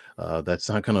 That's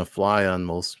not gonna fly on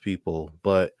most people,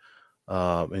 but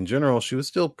in general, she was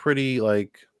still pretty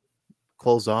like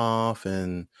closed off,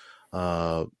 and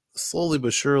uh slowly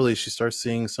but surely she starts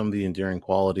seeing some of the endearing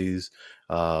qualities,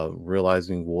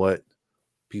 realizing what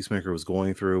Peacemaker was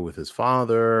going through with his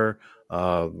father,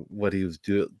 what he was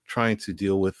trying to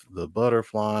deal with the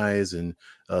butterflies, and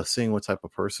seeing what type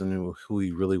of person who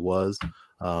he really was,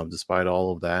 despite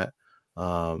all of that.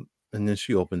 And then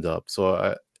she opened up.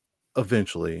 So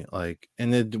eventually, like,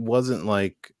 and it wasn't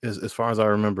like, as far as I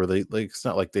remember, they, like, it's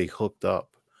not like they hooked up.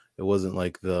 It wasn't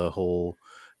like the whole,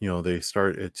 they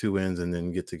start at two ends and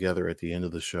then get together at the end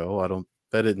of the show. I don't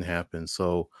That didn't happen.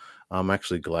 So I'm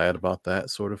actually glad about that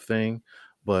sort of thing.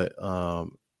 But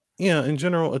yeah, in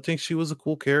general, I think she was a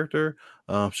cool character.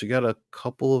 She got a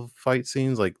couple of fight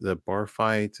scenes, like the bar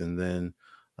fight, and then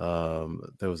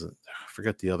there was I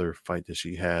forget the other fight that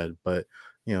she had, but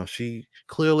she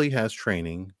clearly has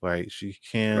training, right? She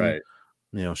can, Right.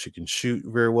 she can shoot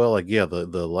very well. Like, yeah,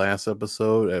 the last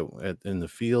episode in the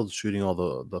field, shooting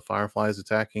all the fireflies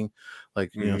attacking,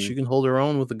 like, Hmm. she can hold her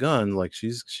own with a gun. Like,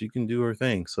 she can do her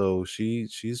thing. So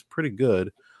she's pretty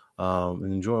good. An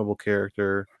enjoyable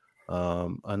character,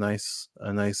 a nice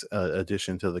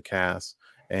addition to the cast.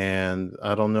 And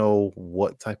I don't know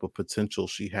what type of potential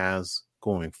she has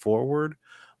going forward,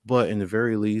 but in the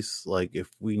very least, like, if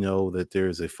we know that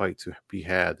there's a fight to be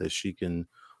had, that she can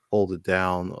hold it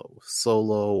down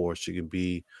solo, or she can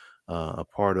be a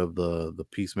part of the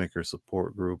Peacemaker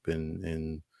support group,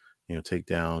 and take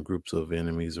down groups of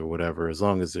enemies or whatever, as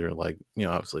long as they're like,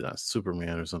 obviously not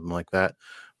Superman or something like that.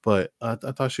 But I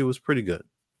thought she was pretty good.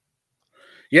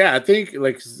 Yeah, I think,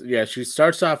 like, yeah, she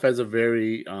starts off as a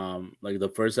very like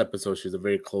the first episode, she's a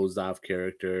very closed off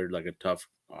character, like a tough,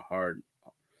 hard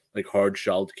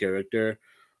shelled character.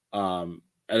 And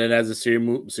then as the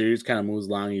series kind of moves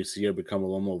along, you see her become a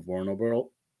little more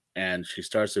vulnerable, and she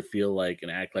starts to feel like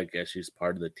and act like as she's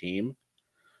part of the team.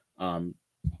 Um,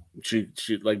 she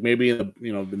like, maybe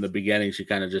in the beginning, she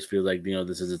kind of just feels like,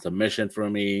 this is, it's a mission for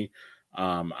me.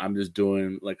 I'm just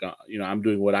doing like I'm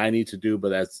doing what I need to do.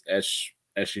 But as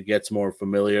she gets more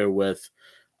familiar with,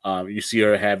 you see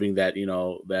her having that,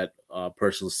 that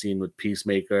personal scene with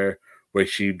Peacemaker, where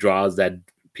she draws that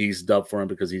peace dove for him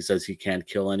because he says he can't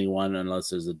kill anyone unless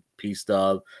there's a peace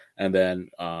dove. And then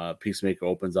Peacemaker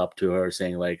opens up to her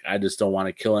saying like, I just don't want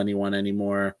to kill anyone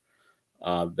anymore.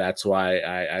 That's why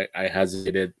I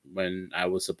hesitated when I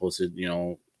was supposed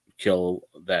to, kill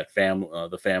that family,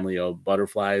 the family of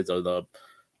butterflies, or the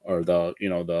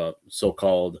the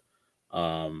so-called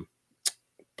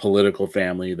political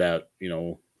family that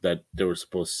that they were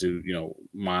supposed to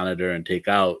monitor and take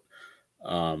out,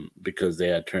 because they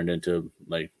had turned into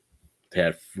like they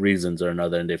had reasons or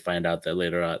another, and they find out that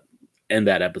later on in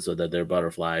that episode that they're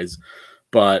butterflies.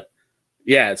 But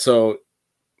yeah, so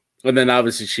and then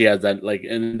obviously she has that like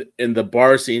in the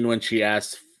bar scene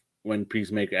when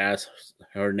Peacemaker asks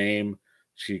her name,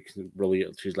 she's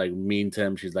like mean to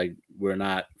him. She's like, we're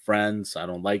not friends. I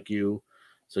don't like you.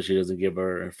 So she doesn't give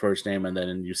her first name, and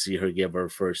then you see her give her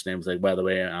first name. It's like, by the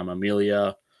way, I'm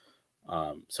Amelia.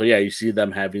 So yeah, you see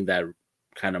them having that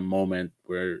kind of moment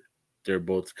where they're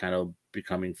both kind of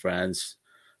becoming friends,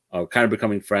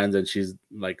 and she's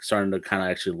like starting to kind of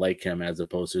actually like him, as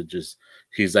opposed to just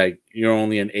he's like, you're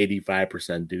only an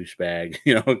 85%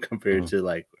 douchebag, compared to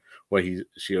like what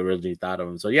she originally thought of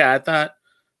him. So yeah, I thought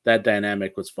that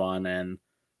dynamic was fun, and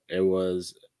it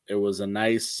was a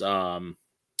nice.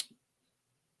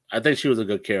 I think she was a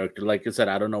good character. Like I said,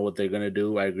 I don't know what they're gonna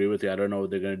do. I agree with you. I don't know what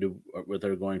they're gonna do with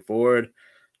her going forward.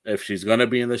 If she's gonna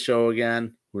be in the show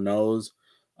again, who knows?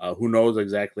 Who knows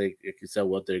exactly, like you said,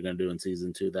 what they're gonna do in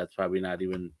season 2? That's probably not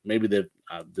even. Maybe they've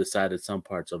decided some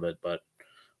parts of it, but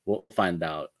we'll find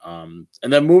out. And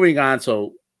then moving on,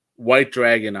 so White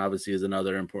Dragon obviously is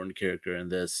another important character in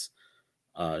this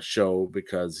show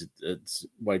because it's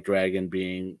White Dragon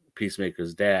being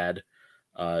Peacemaker's dad.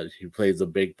 He plays a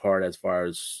big part as far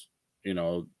as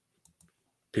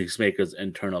Peacemaker's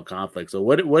internal conflict. So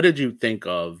what did you think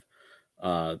of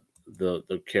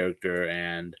the character,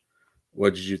 and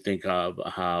what did you think of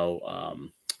how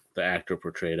the actor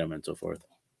portrayed him and so forth?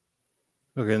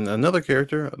 Okay, another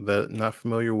character that I'm not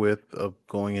familiar with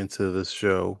going into this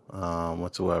show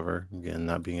whatsoever. Again,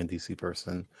 not being a DC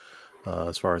person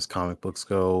as far as comic books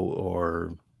go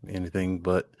or anything,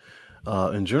 but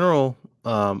in general,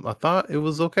 I thought it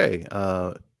was okay.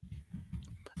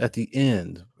 At the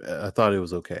end, I thought it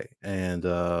was okay, and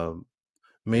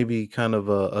maybe kind of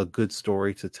a good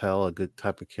story to tell, a good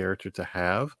type of character to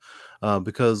have,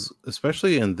 because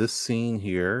especially in this scene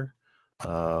here,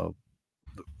 uh,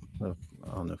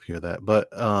 I don't know if you hear that, but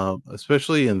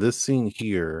especially in this scene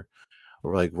here,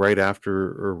 or like right after,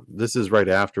 or this is right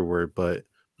afterward, but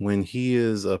when he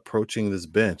is approaching this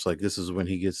bench, like this is when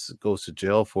he goes to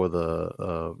jail for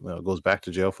goes back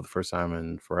to jail for the first time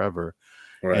in forever,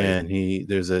 Right. and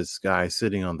there's this guy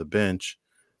sitting on the bench,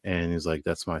 and he's like,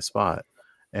 "That's my spot,"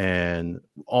 and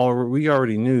we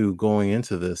already knew going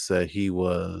into this that he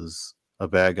was a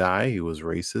bad guy. He was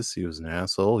racist. He was an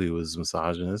asshole. He was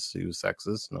misogynist. He was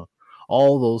sexist. No,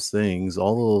 all those things,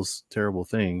 all those terrible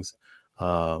things.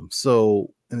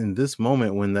 So in this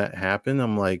moment when that happened,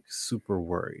 I'm like super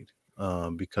worried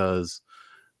because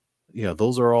yeah,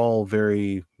 those are all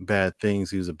very bad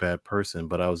things. He was a bad person,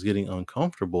 but I was getting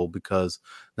uncomfortable because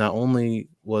not only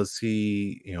was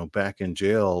he, back in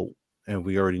jail, and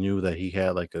we already knew that he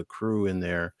had like a crew in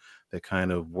there that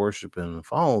kind of worshiped him and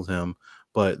followed him,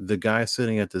 but the guy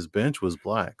sitting at this bench was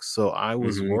black. So I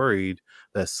was Mm-hmm. worried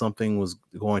that something was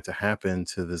going to happen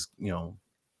to this,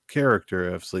 character,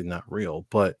 obviously not real,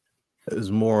 but it was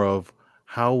more of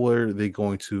how were they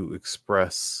going to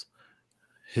express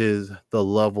the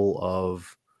level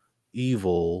of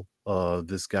evil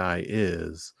this guy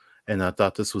is. And I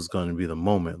thought this was going to be the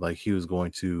moment, like he was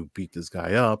going to beat this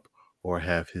guy up or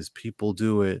have his people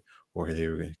do it, or they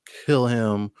were going to kill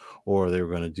him, or they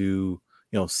were going to do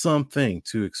something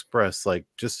to express, like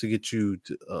just to get you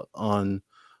on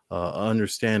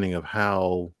understanding of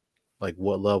how, like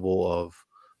what level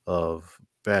of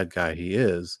bad guy he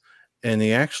is. And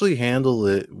they actually handle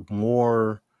it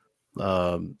more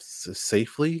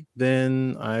safely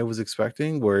than I was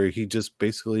expecting, where he just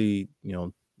basically,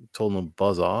 told him to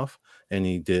buzz off, and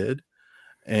he did.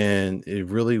 And it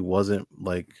really wasn't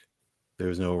like there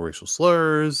was no racial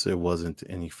slurs, there wasn't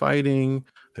any fighting,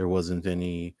 there wasn't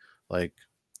any like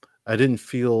I didn't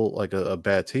feel like a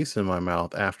bad taste in my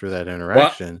mouth after that Well,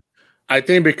 interaction. I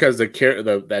think because that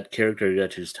character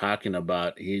that she's talking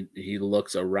about, he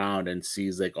looks around and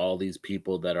sees like all these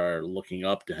people that are looking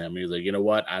up to him. He's like, you know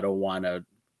what? I don't want to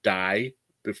die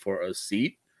before a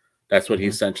seat. That's what he Mhm.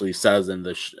 essentially says in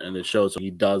the show. So he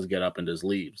does get up and just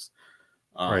leaves,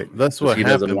 Right. That's because what he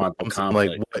doesn't happened. But want the I'm saying, like,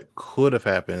 conflict. what could have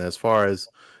happened as far as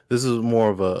this is more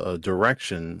of a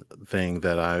direction thing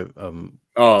that I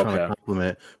Oh, trying to okay.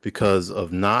 compliment because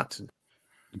of not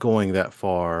going that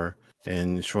far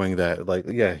and showing that, like,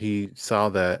 yeah, he saw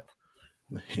that,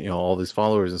 all these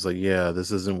followers. It's like, yeah,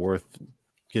 this isn't worth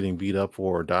getting beat up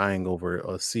for or dying over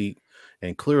a seat.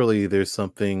 And clearly, there's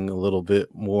something a little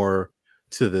bit more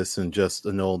to this than just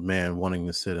an old man wanting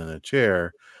to sit in a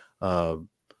chair. Uh,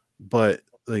 but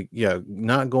like, yeah,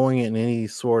 not going in any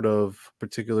sort of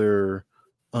particular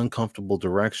uncomfortable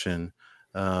direction,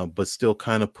 but still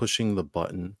kind of pushing the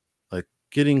button, like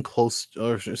getting close,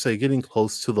 or should I say getting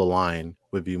close to the line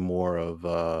would be more of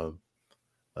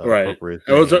Right. appropriate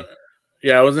It was thing.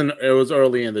 yeah, it was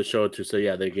early in the show too, so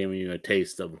yeah, they gave you a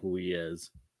taste of who he is.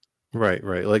 Right,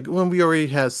 right. Like when we already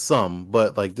had some,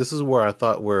 but like this is where I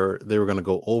thought where they were going to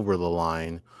go over the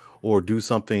line or do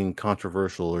something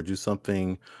controversial or do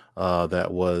something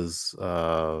that was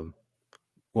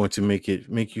going to make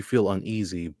you feel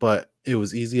uneasy, but it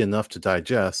was easy enough to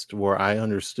digest where I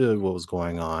understood what was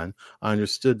going on. I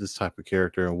understood this type of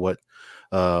character and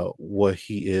what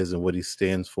he is and what he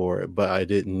stands for, but I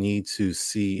didn't need to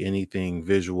see anything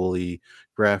visually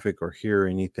graphic or hear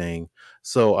anything.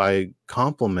 So I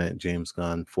compliment James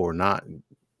Gunn for not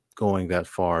going that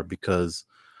far because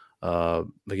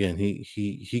again,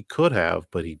 he could have,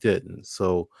 but he didn't.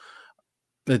 So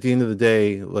at the end of the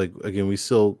day, like again, we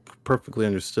still perfectly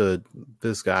understood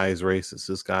this guy is racist,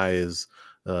 this guy is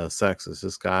sexist,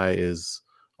 this guy is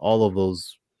all of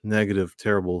those negative,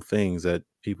 terrible things that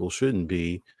people shouldn't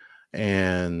be,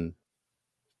 and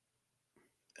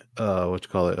what you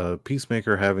call it,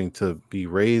 Peacemaker having to be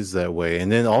raised that way,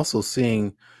 and then also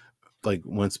seeing like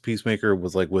once Peacemaker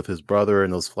was like with his brother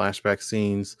and those flashback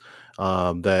scenes,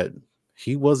 that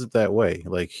he wasn't that way.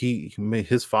 Like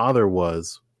his father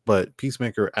was, but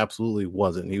Peacemaker absolutely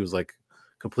wasn't. He was like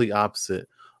complete opposite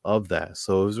of that.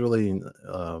 So it was really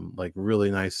like really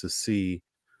nice to see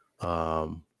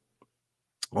um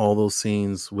all those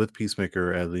scenes with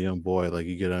Peacemaker as a young boy. Like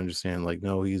you get to understand, like,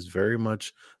 no, he's very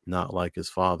much not like his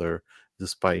father,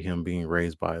 despite him being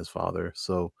raised by his father.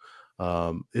 So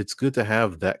it's good to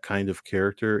have that kind of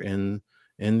character in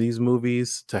these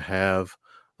movies to have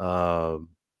uh,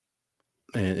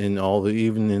 and all the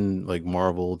even in like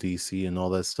Marvel, DC, and all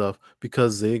that stuff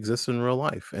because they exist in real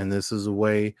life, and this is a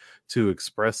way to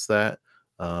express that,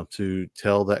 to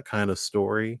tell that kind of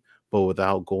story, but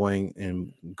without going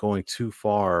too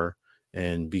far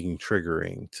and being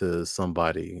triggering to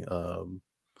somebody.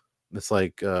 It's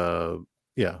like,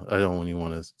 yeah, I don't even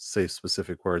want to say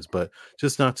specific words, but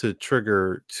just not to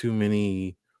trigger too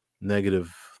many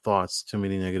negative thoughts, too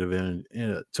much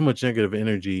negative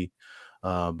energy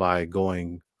by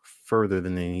going further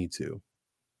than they need to.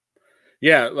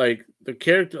 Yeah, like the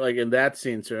character, like in that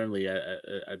scene, certainly,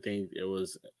 I think it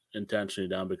was intentionally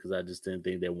done because I just didn't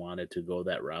think they wanted to go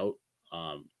that route,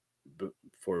 um,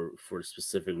 for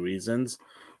specific reasons,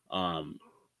 um,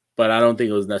 but I don't think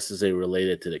it was necessarily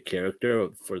related to the character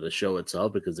for the show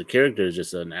itself because the character is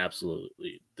just an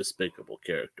absolutely despicable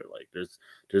character. Like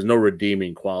there's no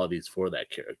redeeming qualities for that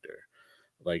character.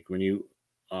 Like when you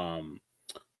um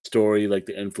story, like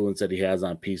the influence that he has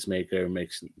on Peacemaker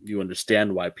makes you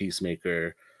understand why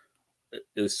Peacemaker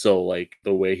is so like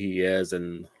the way he is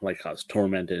and like how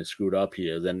tormented and screwed up he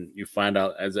is. And you find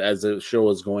out as the show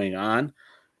is going on,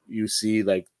 you see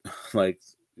like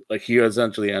like he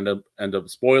essentially end up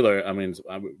spoiler. I mean,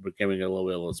 we're giving a little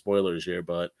bit of spoilers here,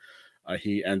 but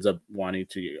he ends up wanting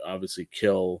to obviously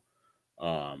kill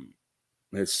um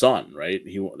his son, right?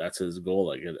 That's his goal,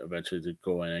 like eventually to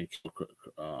go in and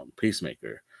kill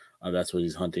Peacemaker. That's what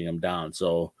he's hunting him down.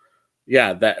 So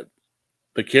yeah, that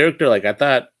the character, like I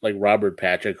thought, like Robert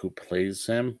Patrick, who plays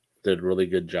him, did a really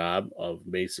good job of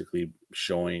basically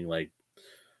showing like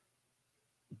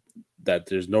that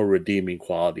there's no redeeming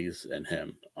qualities in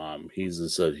him.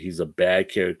 He's a bad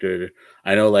character.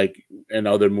 I know, like in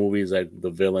other movies, like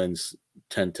the villains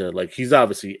tend to like he's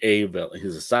obviously a villain.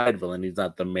 He's a side villain. He's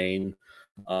not the main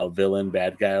villain,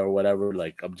 bad guy, or whatever,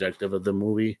 like objective of the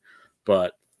movie.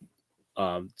 But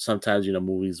sometimes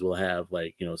movies will have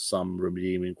like some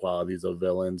redeeming qualities of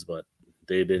villains, but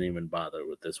they didn't even bother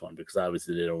with this one because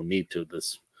obviously they don't need to.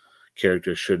 This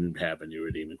character shouldn't have any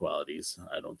redeeming qualities,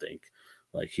 I don't think.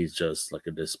 Like he's just like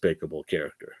a despicable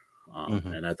character.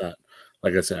 Hmm. And I thought,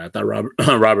 like I said, I thought Robert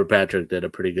Robert Patrick did a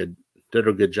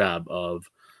good job of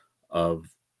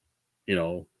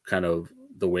kind of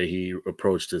the way he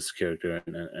approached this character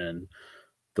and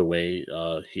the way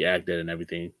he acted and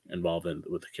everything involved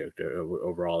with the character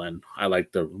overall. And I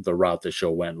like the route the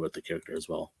show went with the character as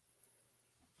well.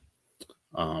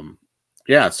 Um,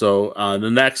 yeah. So the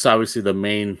next, obviously, the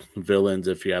main villains,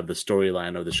 if you have the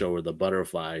storyline of the show, are the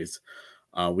butterflies.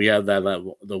 We have that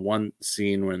the one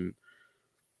scene when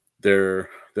they're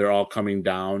all coming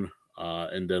down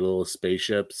in the little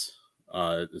spaceships.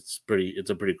 It's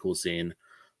a pretty cool scene.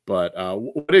 But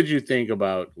what did you think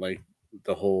about like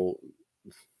the whole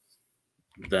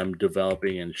them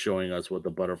developing and showing us what the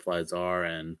butterflies are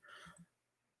and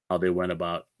how they went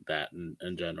about that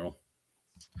in general?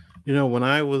 When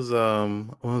I was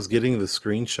getting the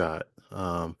screenshot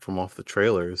from off the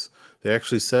trailers, they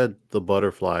actually said the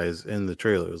butterflies in the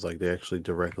trailers, like they actually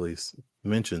directly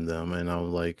mentioned them, and I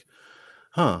was like,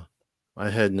 "Huh, I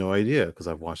had no idea because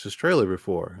I've watched this trailer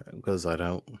before because I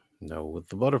don't know what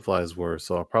the butterflies were,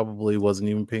 so I probably wasn't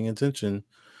even paying attention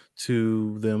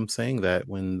to them saying that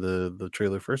when the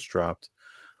trailer first dropped."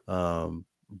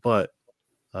 But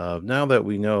now that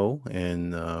we know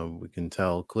and we can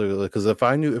tell clearly, because if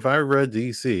I read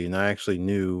DC and I actually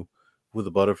knew who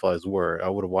the butterflies were, I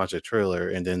would have watched a trailer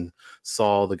and then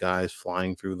saw the guys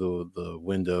flying through the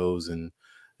windows and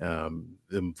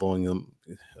them blowing them,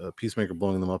 Peacemaker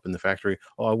blowing them up in the factory.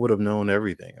 Oh, I would have known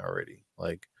everything already.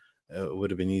 Like it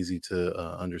would have been easy to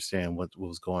understand what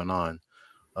was going on.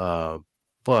 Uh,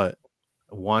 but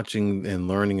watching and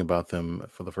learning about them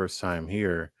for the first time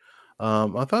here,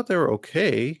 I thought they were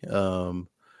okay.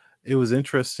 It was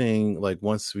interesting, like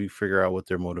once we figure out what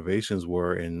their motivations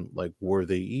were, and like were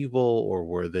they evil or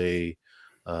were they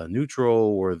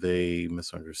neutral? Were they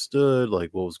misunderstood?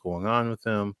 Like what was going on with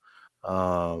them?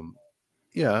 Um,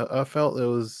 yeah, I felt it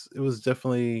was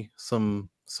definitely some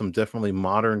definitely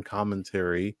modern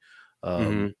commentary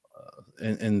Hmm.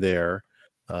 in there,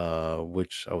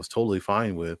 which I was totally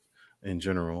fine with in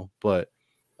general. But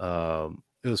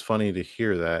it was funny to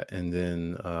hear that, and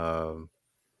then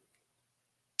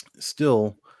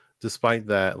still, despite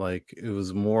that, like it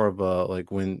was more of a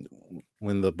like when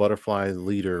the butterfly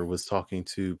leader was talking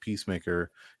to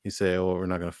Peacemaker, he said, "Oh, we're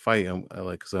not going to fight.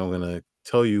 Like, because I'm going to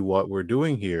tell you what we're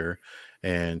doing here,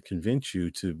 and convince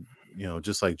you to,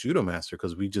 just like Judo Master,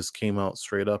 because we just came out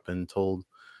straight up and told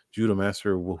Judo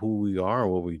Master who we are,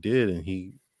 what we did, and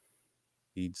he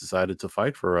decided to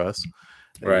fight for us.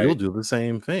 You'll Right. do the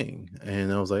same thing."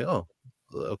 And I was like, "Oh,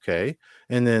 okay."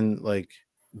 And then like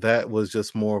that was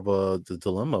just more of the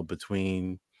dilemma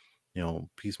between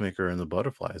Peacemaker and the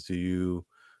butterflies. Do you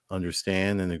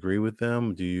understand and agree with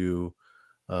them? Do you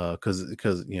because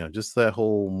just that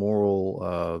whole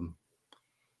moral,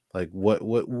 like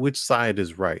which side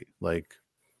is right? Like,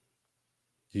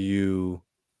 do you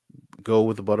go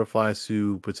with the butterflies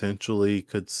who potentially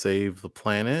could save the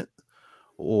planet,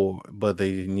 or but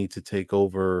they need to take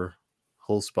over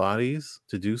host bodies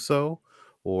to do so,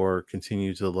 or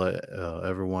continue to let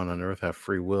everyone on Earth have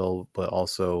free will, but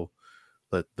also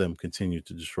let them continue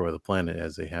to destroy the planet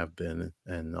as they have been,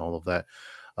 and all of that.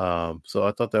 So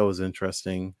I thought that was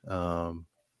interesting,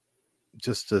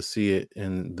 just to see it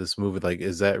in this movie. Like,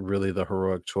 is that really the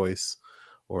heroic choice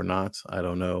or not? I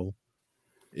don't know.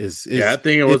 Yeah, I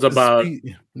think it was about.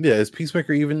 Yeah, is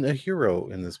Peacemaker even a hero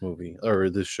in this movie or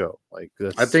this show? Like, I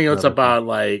that's think it's another thing. about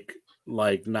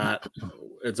like not.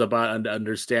 It's about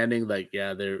understanding like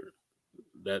yeah, there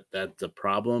that's a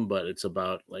problem, but it's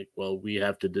about like well we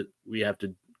have to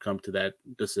come to that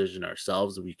decision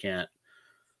ourselves. We can't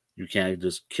you can't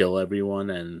just kill everyone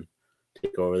and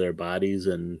take over their bodies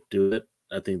and do it.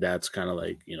 I think that's kind of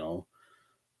like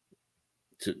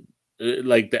to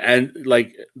like the end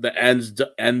like the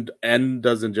end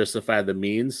doesn't justify the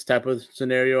means type of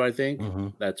scenario. I think Hmm.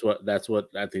 that's what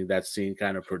I think that scene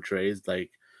kind of portrays. Like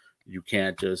you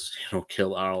can't just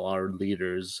kill all our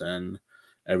leaders and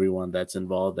everyone that's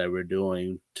involved that we're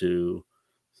doing to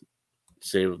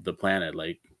save the planet.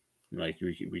 Like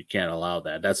we can't allow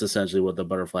that. That's essentially what the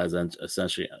butterflies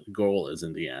essentially goal is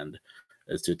in the end,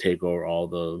 is to take over all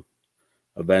the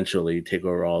eventually take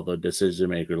over all the decision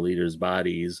maker leaders'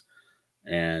 bodies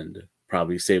and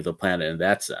probably save the planet in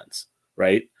that sense,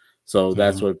 right? So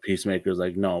that's Hmm. what Peacemaker's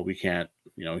like. No, we can't.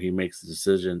 He makes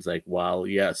decisions like, while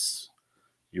yes,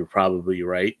 you're probably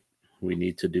right. We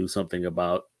need to do something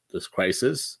about this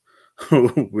crisis.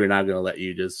 We're not going to let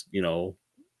you just,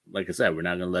 like I said, we're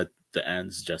not going to let the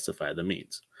ends justify the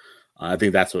means. I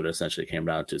think that's what it essentially came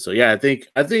down to. So yeah, I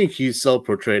think he's still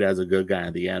portrayed as a good guy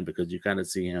in the end because you kind of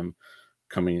see him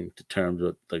coming to terms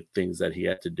with like things that he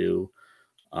had to do,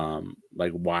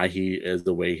 like why he is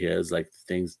the way he is, like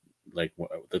things like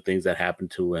the things that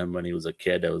happened to him when he was a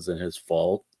kid that wasn't his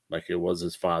fault. Like it was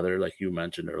his father, like you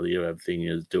mentioned earlier. Everything he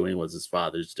was doing was his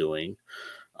father's doing.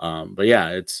 But yeah,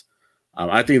 it's.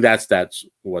 I think that's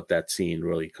what that scene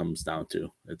really comes down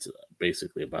to. It's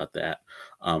basically about that.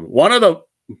 One of the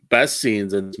best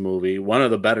scenes in this movie, one of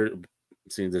the better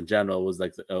scenes in general, was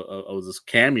like was this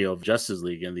cameo of Justice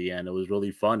League in the end. It was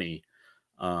really funny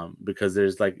because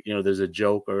there's like there's a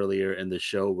joke earlier in the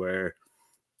show where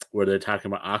where they're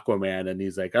talking about Aquaman, and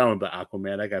he's like, I don't know about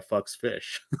Aquaman, that guy fucks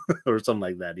fish or something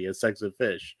like that. He has sex with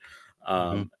fish.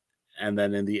 And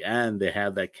then in the end, they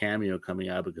have that cameo coming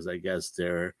out because I guess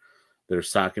they're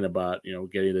talking about, you know,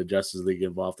 getting the Justice League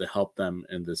involved to help them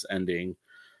in this ending.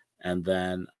 And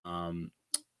then,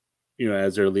 you know,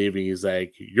 as they're leaving, he's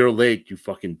like, "You're late, you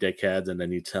fucking dickheads." And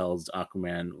then he tells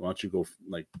Aquaman, "Why don't you go,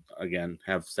 like, again,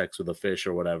 have sex with a fish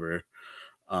or whatever?"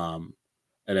 And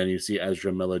then you see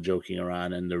Ezra Miller joking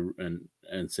around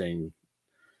and saying,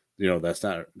 you know, that's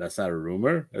not a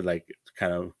rumor, or like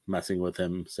kind of messing with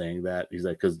him, saying that he's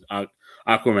like, because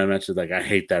Aquaman mentions like, I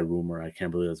hate that rumor, I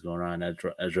can't believe what's going on.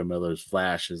 Ezra Miller's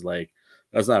Flash is like,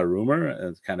 that's not a rumor,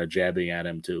 and kind of jabbing at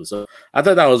him too. So I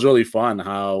thought that was really fun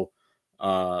how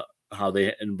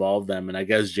they involved them, and I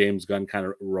guess James Gunn kind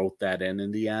of wrote that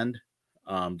in the end.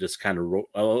 Just kind of wrote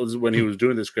when he was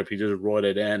doing the script, he just wrote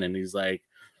it in, and he's like,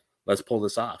 let's pull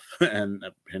this off, and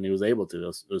he was able to.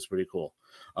 It was pretty cool.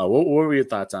 What were your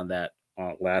thoughts on that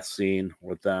last scene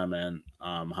with them, and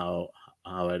how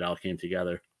it all came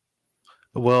together?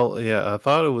 Well, yeah, I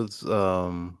thought it was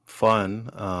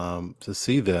fun to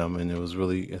see them, and it was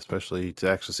really, especially to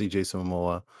actually see Jason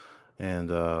Momoa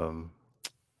and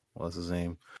what's his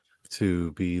name,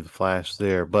 to be the Flash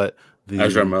there. But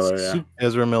Ezra Miller, yeah.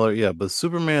 Ezra Miller, yeah. But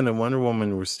Superman and Wonder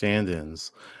Woman were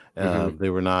stand-ins. They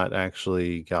were not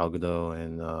actually Gal Gadot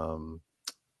and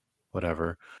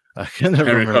whatever. I can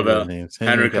never remember the names.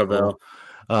 Henry Cavill.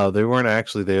 They weren't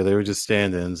actually there. They were just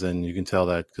stand-ins, and you can tell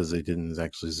that because they didn't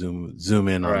actually zoom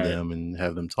in on them and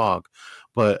have them talk.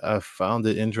 But I found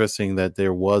it interesting that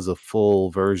there was a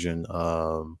full version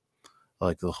of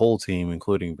like the whole team,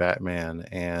 including Batman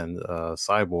and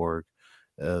Cyborg,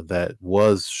 that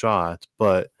was shot,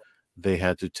 but they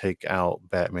had to take out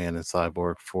Batman and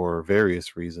Cyborg for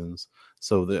various reasons.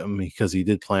 So, because he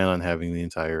did plan on having the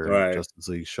entire Justice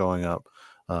League showing up,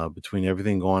 between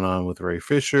everything going on with Ray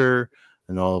Fisher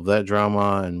and all of that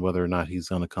drama, and whether or not he's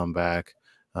going to come back,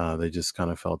 they just kind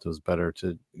of felt it was better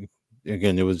to.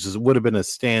 Again, would have been a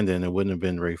stand-in. It wouldn't have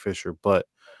been Ray Fisher, but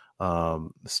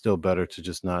still better to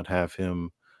just not have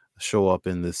him show up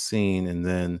in this scene. And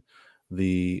then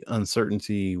the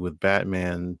uncertainty with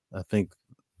Batman, I think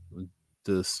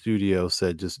the studio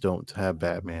said just don't have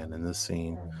Batman in this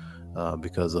scene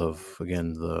because of,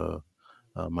 again, the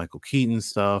Michael Keaton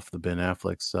stuff, the Ben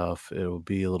Affleck stuff. It would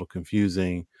be a little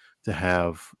confusing to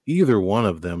have either one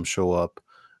of them show up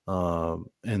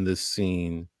in this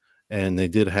scene. And they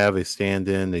did have a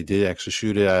stand-in. They did actually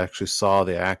shoot it. I actually saw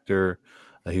the actor.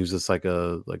 He was just like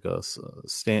a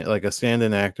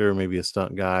stand-in actor, maybe a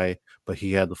stunt guy, but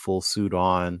he had the full suit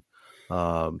on.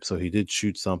 So he did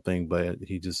shoot something, but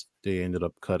they ended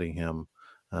up cutting him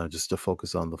just to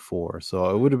focus on the four. So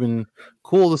it would have been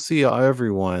cool to see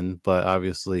everyone, but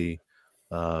obviously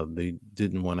they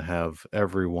didn't want to have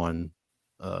everyone,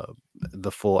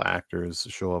 the full actors,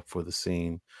 show up for the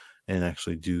scene and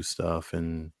actually do stuff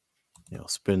and, you know,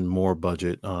 spend more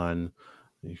budget on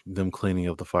them cleaning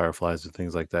up the fireflies and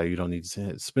things like that. You don't need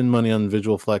to spend money on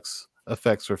visual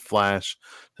effects or Flash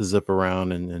to zip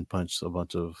around and punch a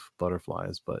bunch of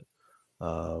butterflies. But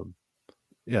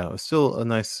yeah, it's still a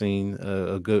nice scene,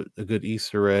 a good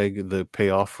Easter egg. The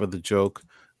payoff for the joke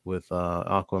with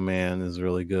Aquaman is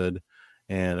really good,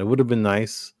 and it would have been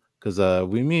nice because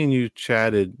me and you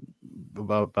chatted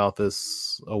about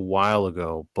this a while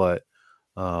ago, but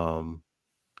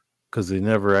because they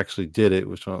never actually did it,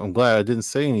 which I'm glad I didn't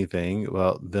say anything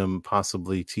about them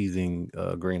possibly teasing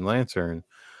Green Lantern,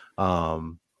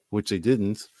 which they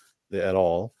didn't at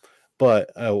all.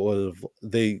 But I would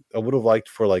have liked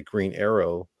for like Green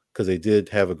Arrow, because they did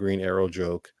have a Green Arrow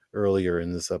joke earlier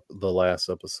in the last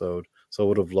episode. So I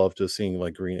would have loved to have seen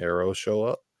like Green Arrow show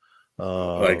up,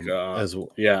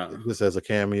 just as a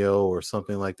cameo or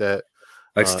something like that.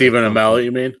 Like Stephen Amell,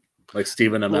 you mean? Like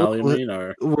Stephen Amell, you mean?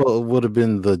 Or well, it would have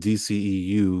been the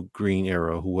DCEU Green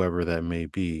Arrow, whoever that may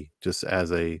be, just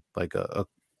as a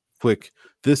quick.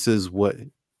 This is what,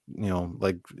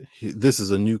 like this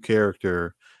is a new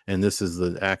character, and this is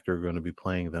the actor going to be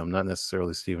playing them, not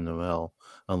necessarily Stephen Amell,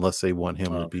 unless they want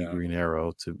him to be Green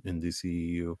Arrow in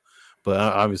DCEU. But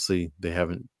obviously, they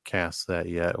haven't cast that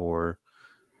yet, or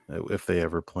if they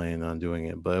ever plan on doing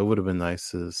it. But it would have been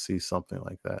nice to see something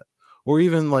like that. Or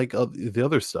even like the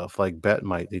other stuff, like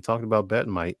Bat-Mite. They talked about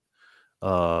Bat-Mite,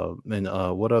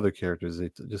 and what other characters?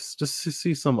 They just to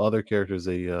see some other characters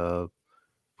they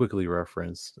quickly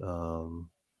referenced.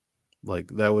 Like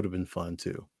that would have been fun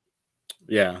too.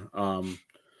 Yeah.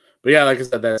 But yeah, like I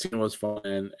said, that scene was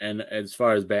fun, and as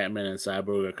far as Batman and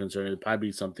Cyborg are concerned, it'd probably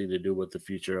be something to do with the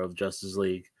future of Justice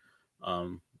League.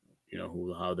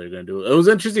 how they're gonna do it. It was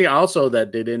interesting also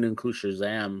that they didn't include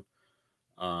Shazam,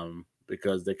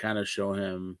 because they kind of show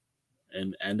him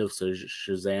in end of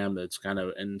Shazam that's kind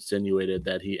of insinuated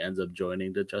that he ends up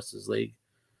joining the Justice League,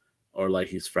 or like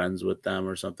he's friends with them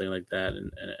or something like that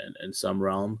in some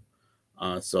realm.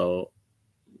 So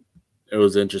it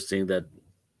was interesting that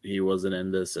he wasn't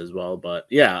in this as well. But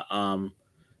yeah,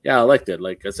 I liked it.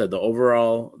 Like I said,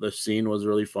 the scene was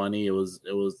really funny. It was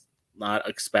not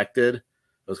expected. It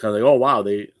was kind of like, oh wow,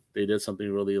 they did something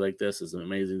really like this. It's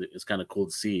amazing. It's kind of cool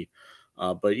to see.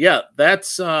 But yeah,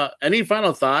 that's any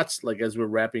final thoughts, like as we're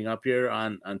wrapping up here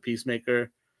on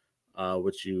Peacemaker,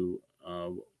 which you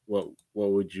what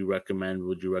would you recommend?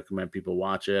 Would you recommend people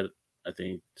watch it? I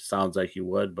think sounds like you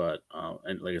would, but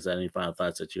and like I said, any final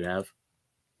thoughts that you have?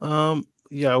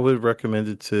 Yeah, I would recommend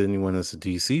it to anyone that's a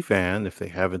DC fan if they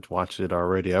haven't watched it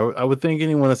already. I would think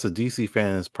anyone that's a DC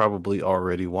fan has probably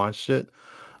already watched it.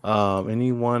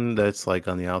 Anyone that's like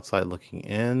on the outside looking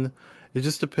in, it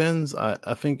just depends.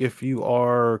 I think if you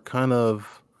are kind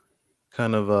of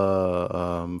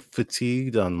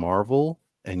fatigued on Marvel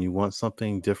and you want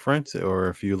something different, or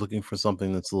if you're looking for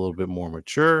something that's a little bit more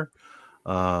mature,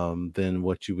 than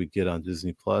what you would get on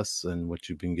Disney Plus and what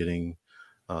you've been getting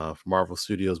for Marvel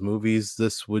Studios movies.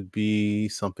 This would be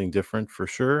something different for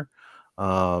sure.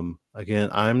 Again,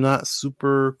 I'm not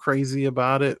super crazy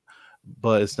about it,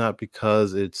 but it's not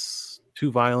because it's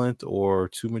too violent or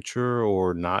too mature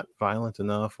or not violent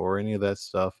enough or any of that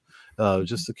stuff.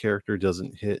 Just the character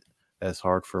doesn't hit as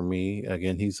hard for me.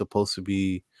 Again, he's supposed to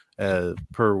be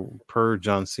per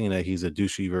John Cena, he's a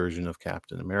douchey version of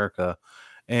Captain America,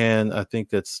 and I think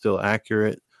that's still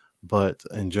accurate. But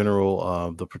in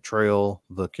general, the portrayal,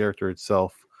 the character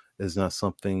itself, is not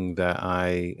something that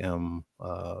I am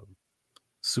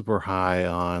super high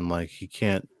on. Like he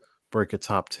can't break a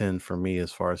top 10 for me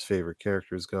as far as favorite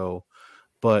characters go.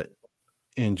 But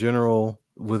in general,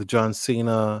 with John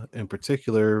Cena in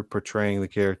particular portraying the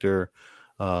character,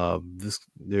 this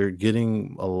they're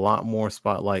getting a lot more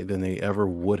spotlight than they ever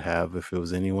would have if it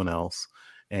was anyone else,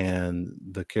 and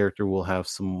the character will have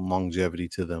some longevity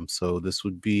to them. So this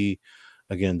would be,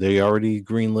 again, they already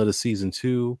greenlit a season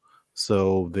 2,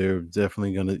 so they're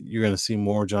definitely you're gonna see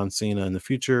more John Cena in the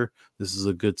future. This is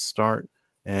a good start,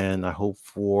 and I hope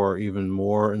for even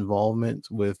more involvement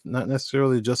with not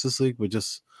necessarily Justice League, but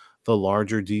just the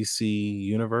larger DC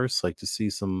universe, like to see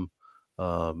some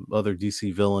other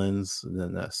DC villains, and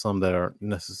then some that aren't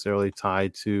necessarily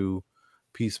tied to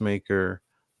Peacemaker,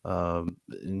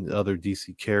 and other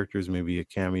DC characters, maybe a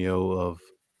cameo of,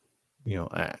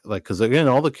 like, because again,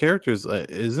 all the characters,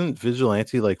 isn't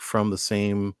Vigilante like from the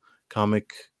same comic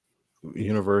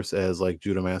universe as like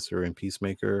Judah Master and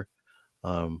Peacemaker?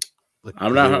 Like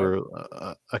I'm because they not.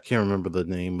 were, I can't remember the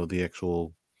name of the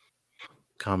actual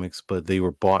comics, but they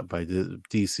were bought by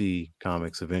DC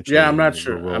Comics Yeah, I'm eventually not and were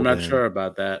sure. I'm rolled not in. sure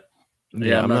about that. Yeah,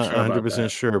 Yeah, I'm I'm not not sure about 100% that.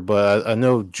 sure, but I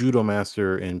know Judo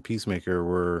Master and Peacemaker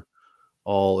were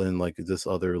all in like this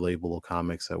other label of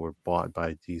comics that were bought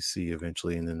by DC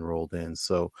eventually and then rolled in.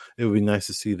 So it would be nice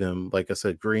to see them, like I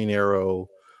said, Green Arrow.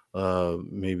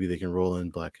 Maybe they can roll in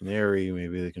Black Canary.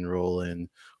 Maybe they can roll in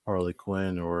Harley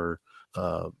Quinn, or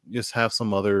just have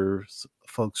some other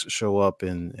folks show up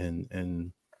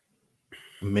and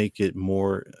make it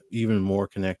even more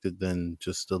connected than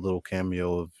just a little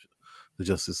cameo of the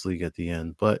Justice League at the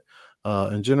end. But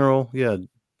in general, yeah,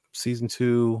 season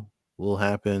 2 will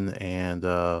happen, and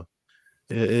it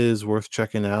is worth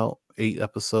checking out. 8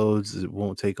 episodes. It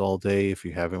won't take all day if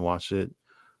you haven't watched it.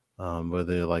 But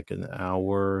they're like an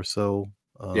hour or so.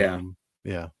 Yeah,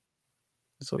 Yeah,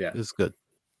 so yeah, it's good.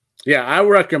 yeah. I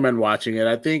recommend watching it.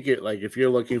 I think it, like, if you're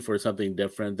looking for something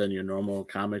different than your normal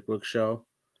comic book show,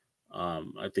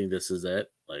 I think this is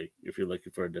it. Like, if you're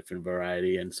looking for a different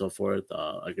variety and so forth,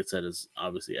 like I said, it's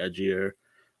obviously edgier.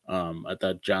 I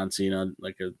thought John Cena,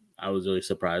 I was really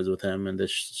surprised with him in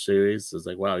this series. It's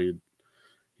like, wow, you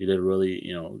did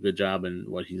really, good job in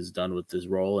what he's done with this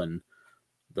role. And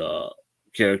the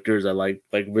characters I like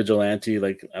Vigilante,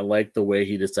 like I like the way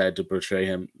he decided to portray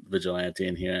him Vigilante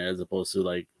in here, as opposed to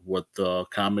like what the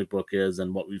comic book is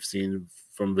and what we've seen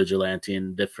from Vigilante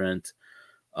in different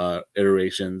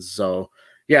iterations. So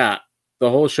yeah, the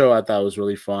whole show I thought was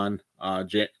really fun.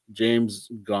 James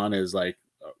Gunn is like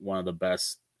one of the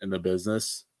best in the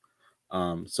business.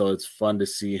 So it's fun to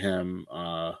see him.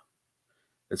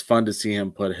 It's fun to see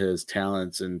him put his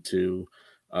talents into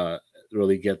uh,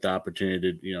 really get the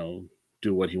opportunity to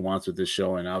do what he wants with this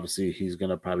show, and obviously he's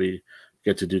gonna probably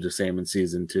get to do the same in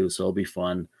season 2. So it'll be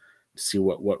fun to see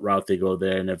what route they go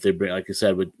there, and if they bring, like you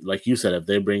said, if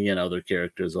they bring in other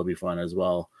characters, it'll be fun as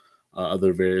well.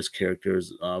 other various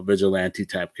characters, vigilante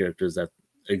type characters that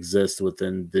exist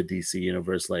within the DC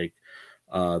universe, like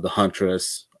the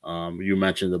Huntress. You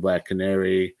mentioned the Black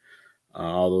Canary,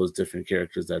 all those different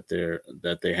characters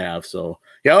that they have. So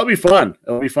yeah, it'll be fun.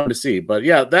 It'll be fun to see. But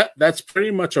yeah, that's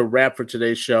pretty much a wrap for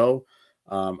today's show.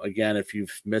 Again, if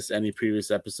you've missed any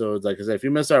previous episodes, like I said, if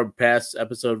you missed our past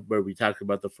episode where we talked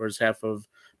about the first half of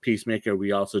Peacemaker,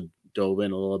 we also dove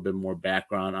in a little bit more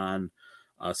background on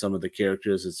some of the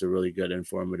characters. It's a really good,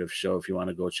 informative show. If you want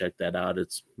to go check that out,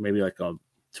 it's maybe like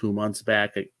 2 months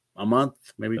back, a month,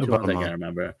 maybe 2 months. I can't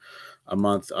remember, a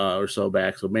month or so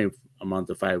back. So maybe a month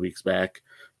or 5 weeks back.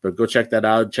 But go check that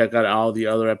out. Check out all the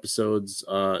other episodes,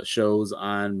 shows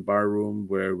on Barroom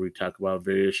where we talk about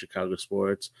various Chicago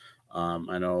sports.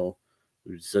 I know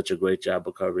we did such a great job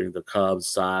of covering the Cubs,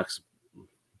 Sox,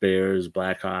 Bears,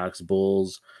 Blackhawks,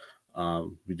 Bulls.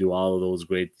 We do all of those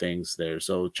great things there.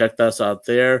 So check us out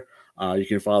there. You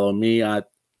can follow me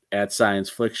at Science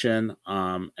Fiction,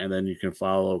 and then you can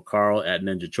follow Carl at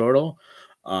Ninja Chortle.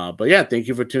 But yeah, thank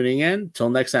you for tuning in. Till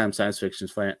next time, Science Fiction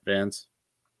fans.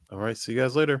 All right, see you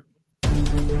guys later.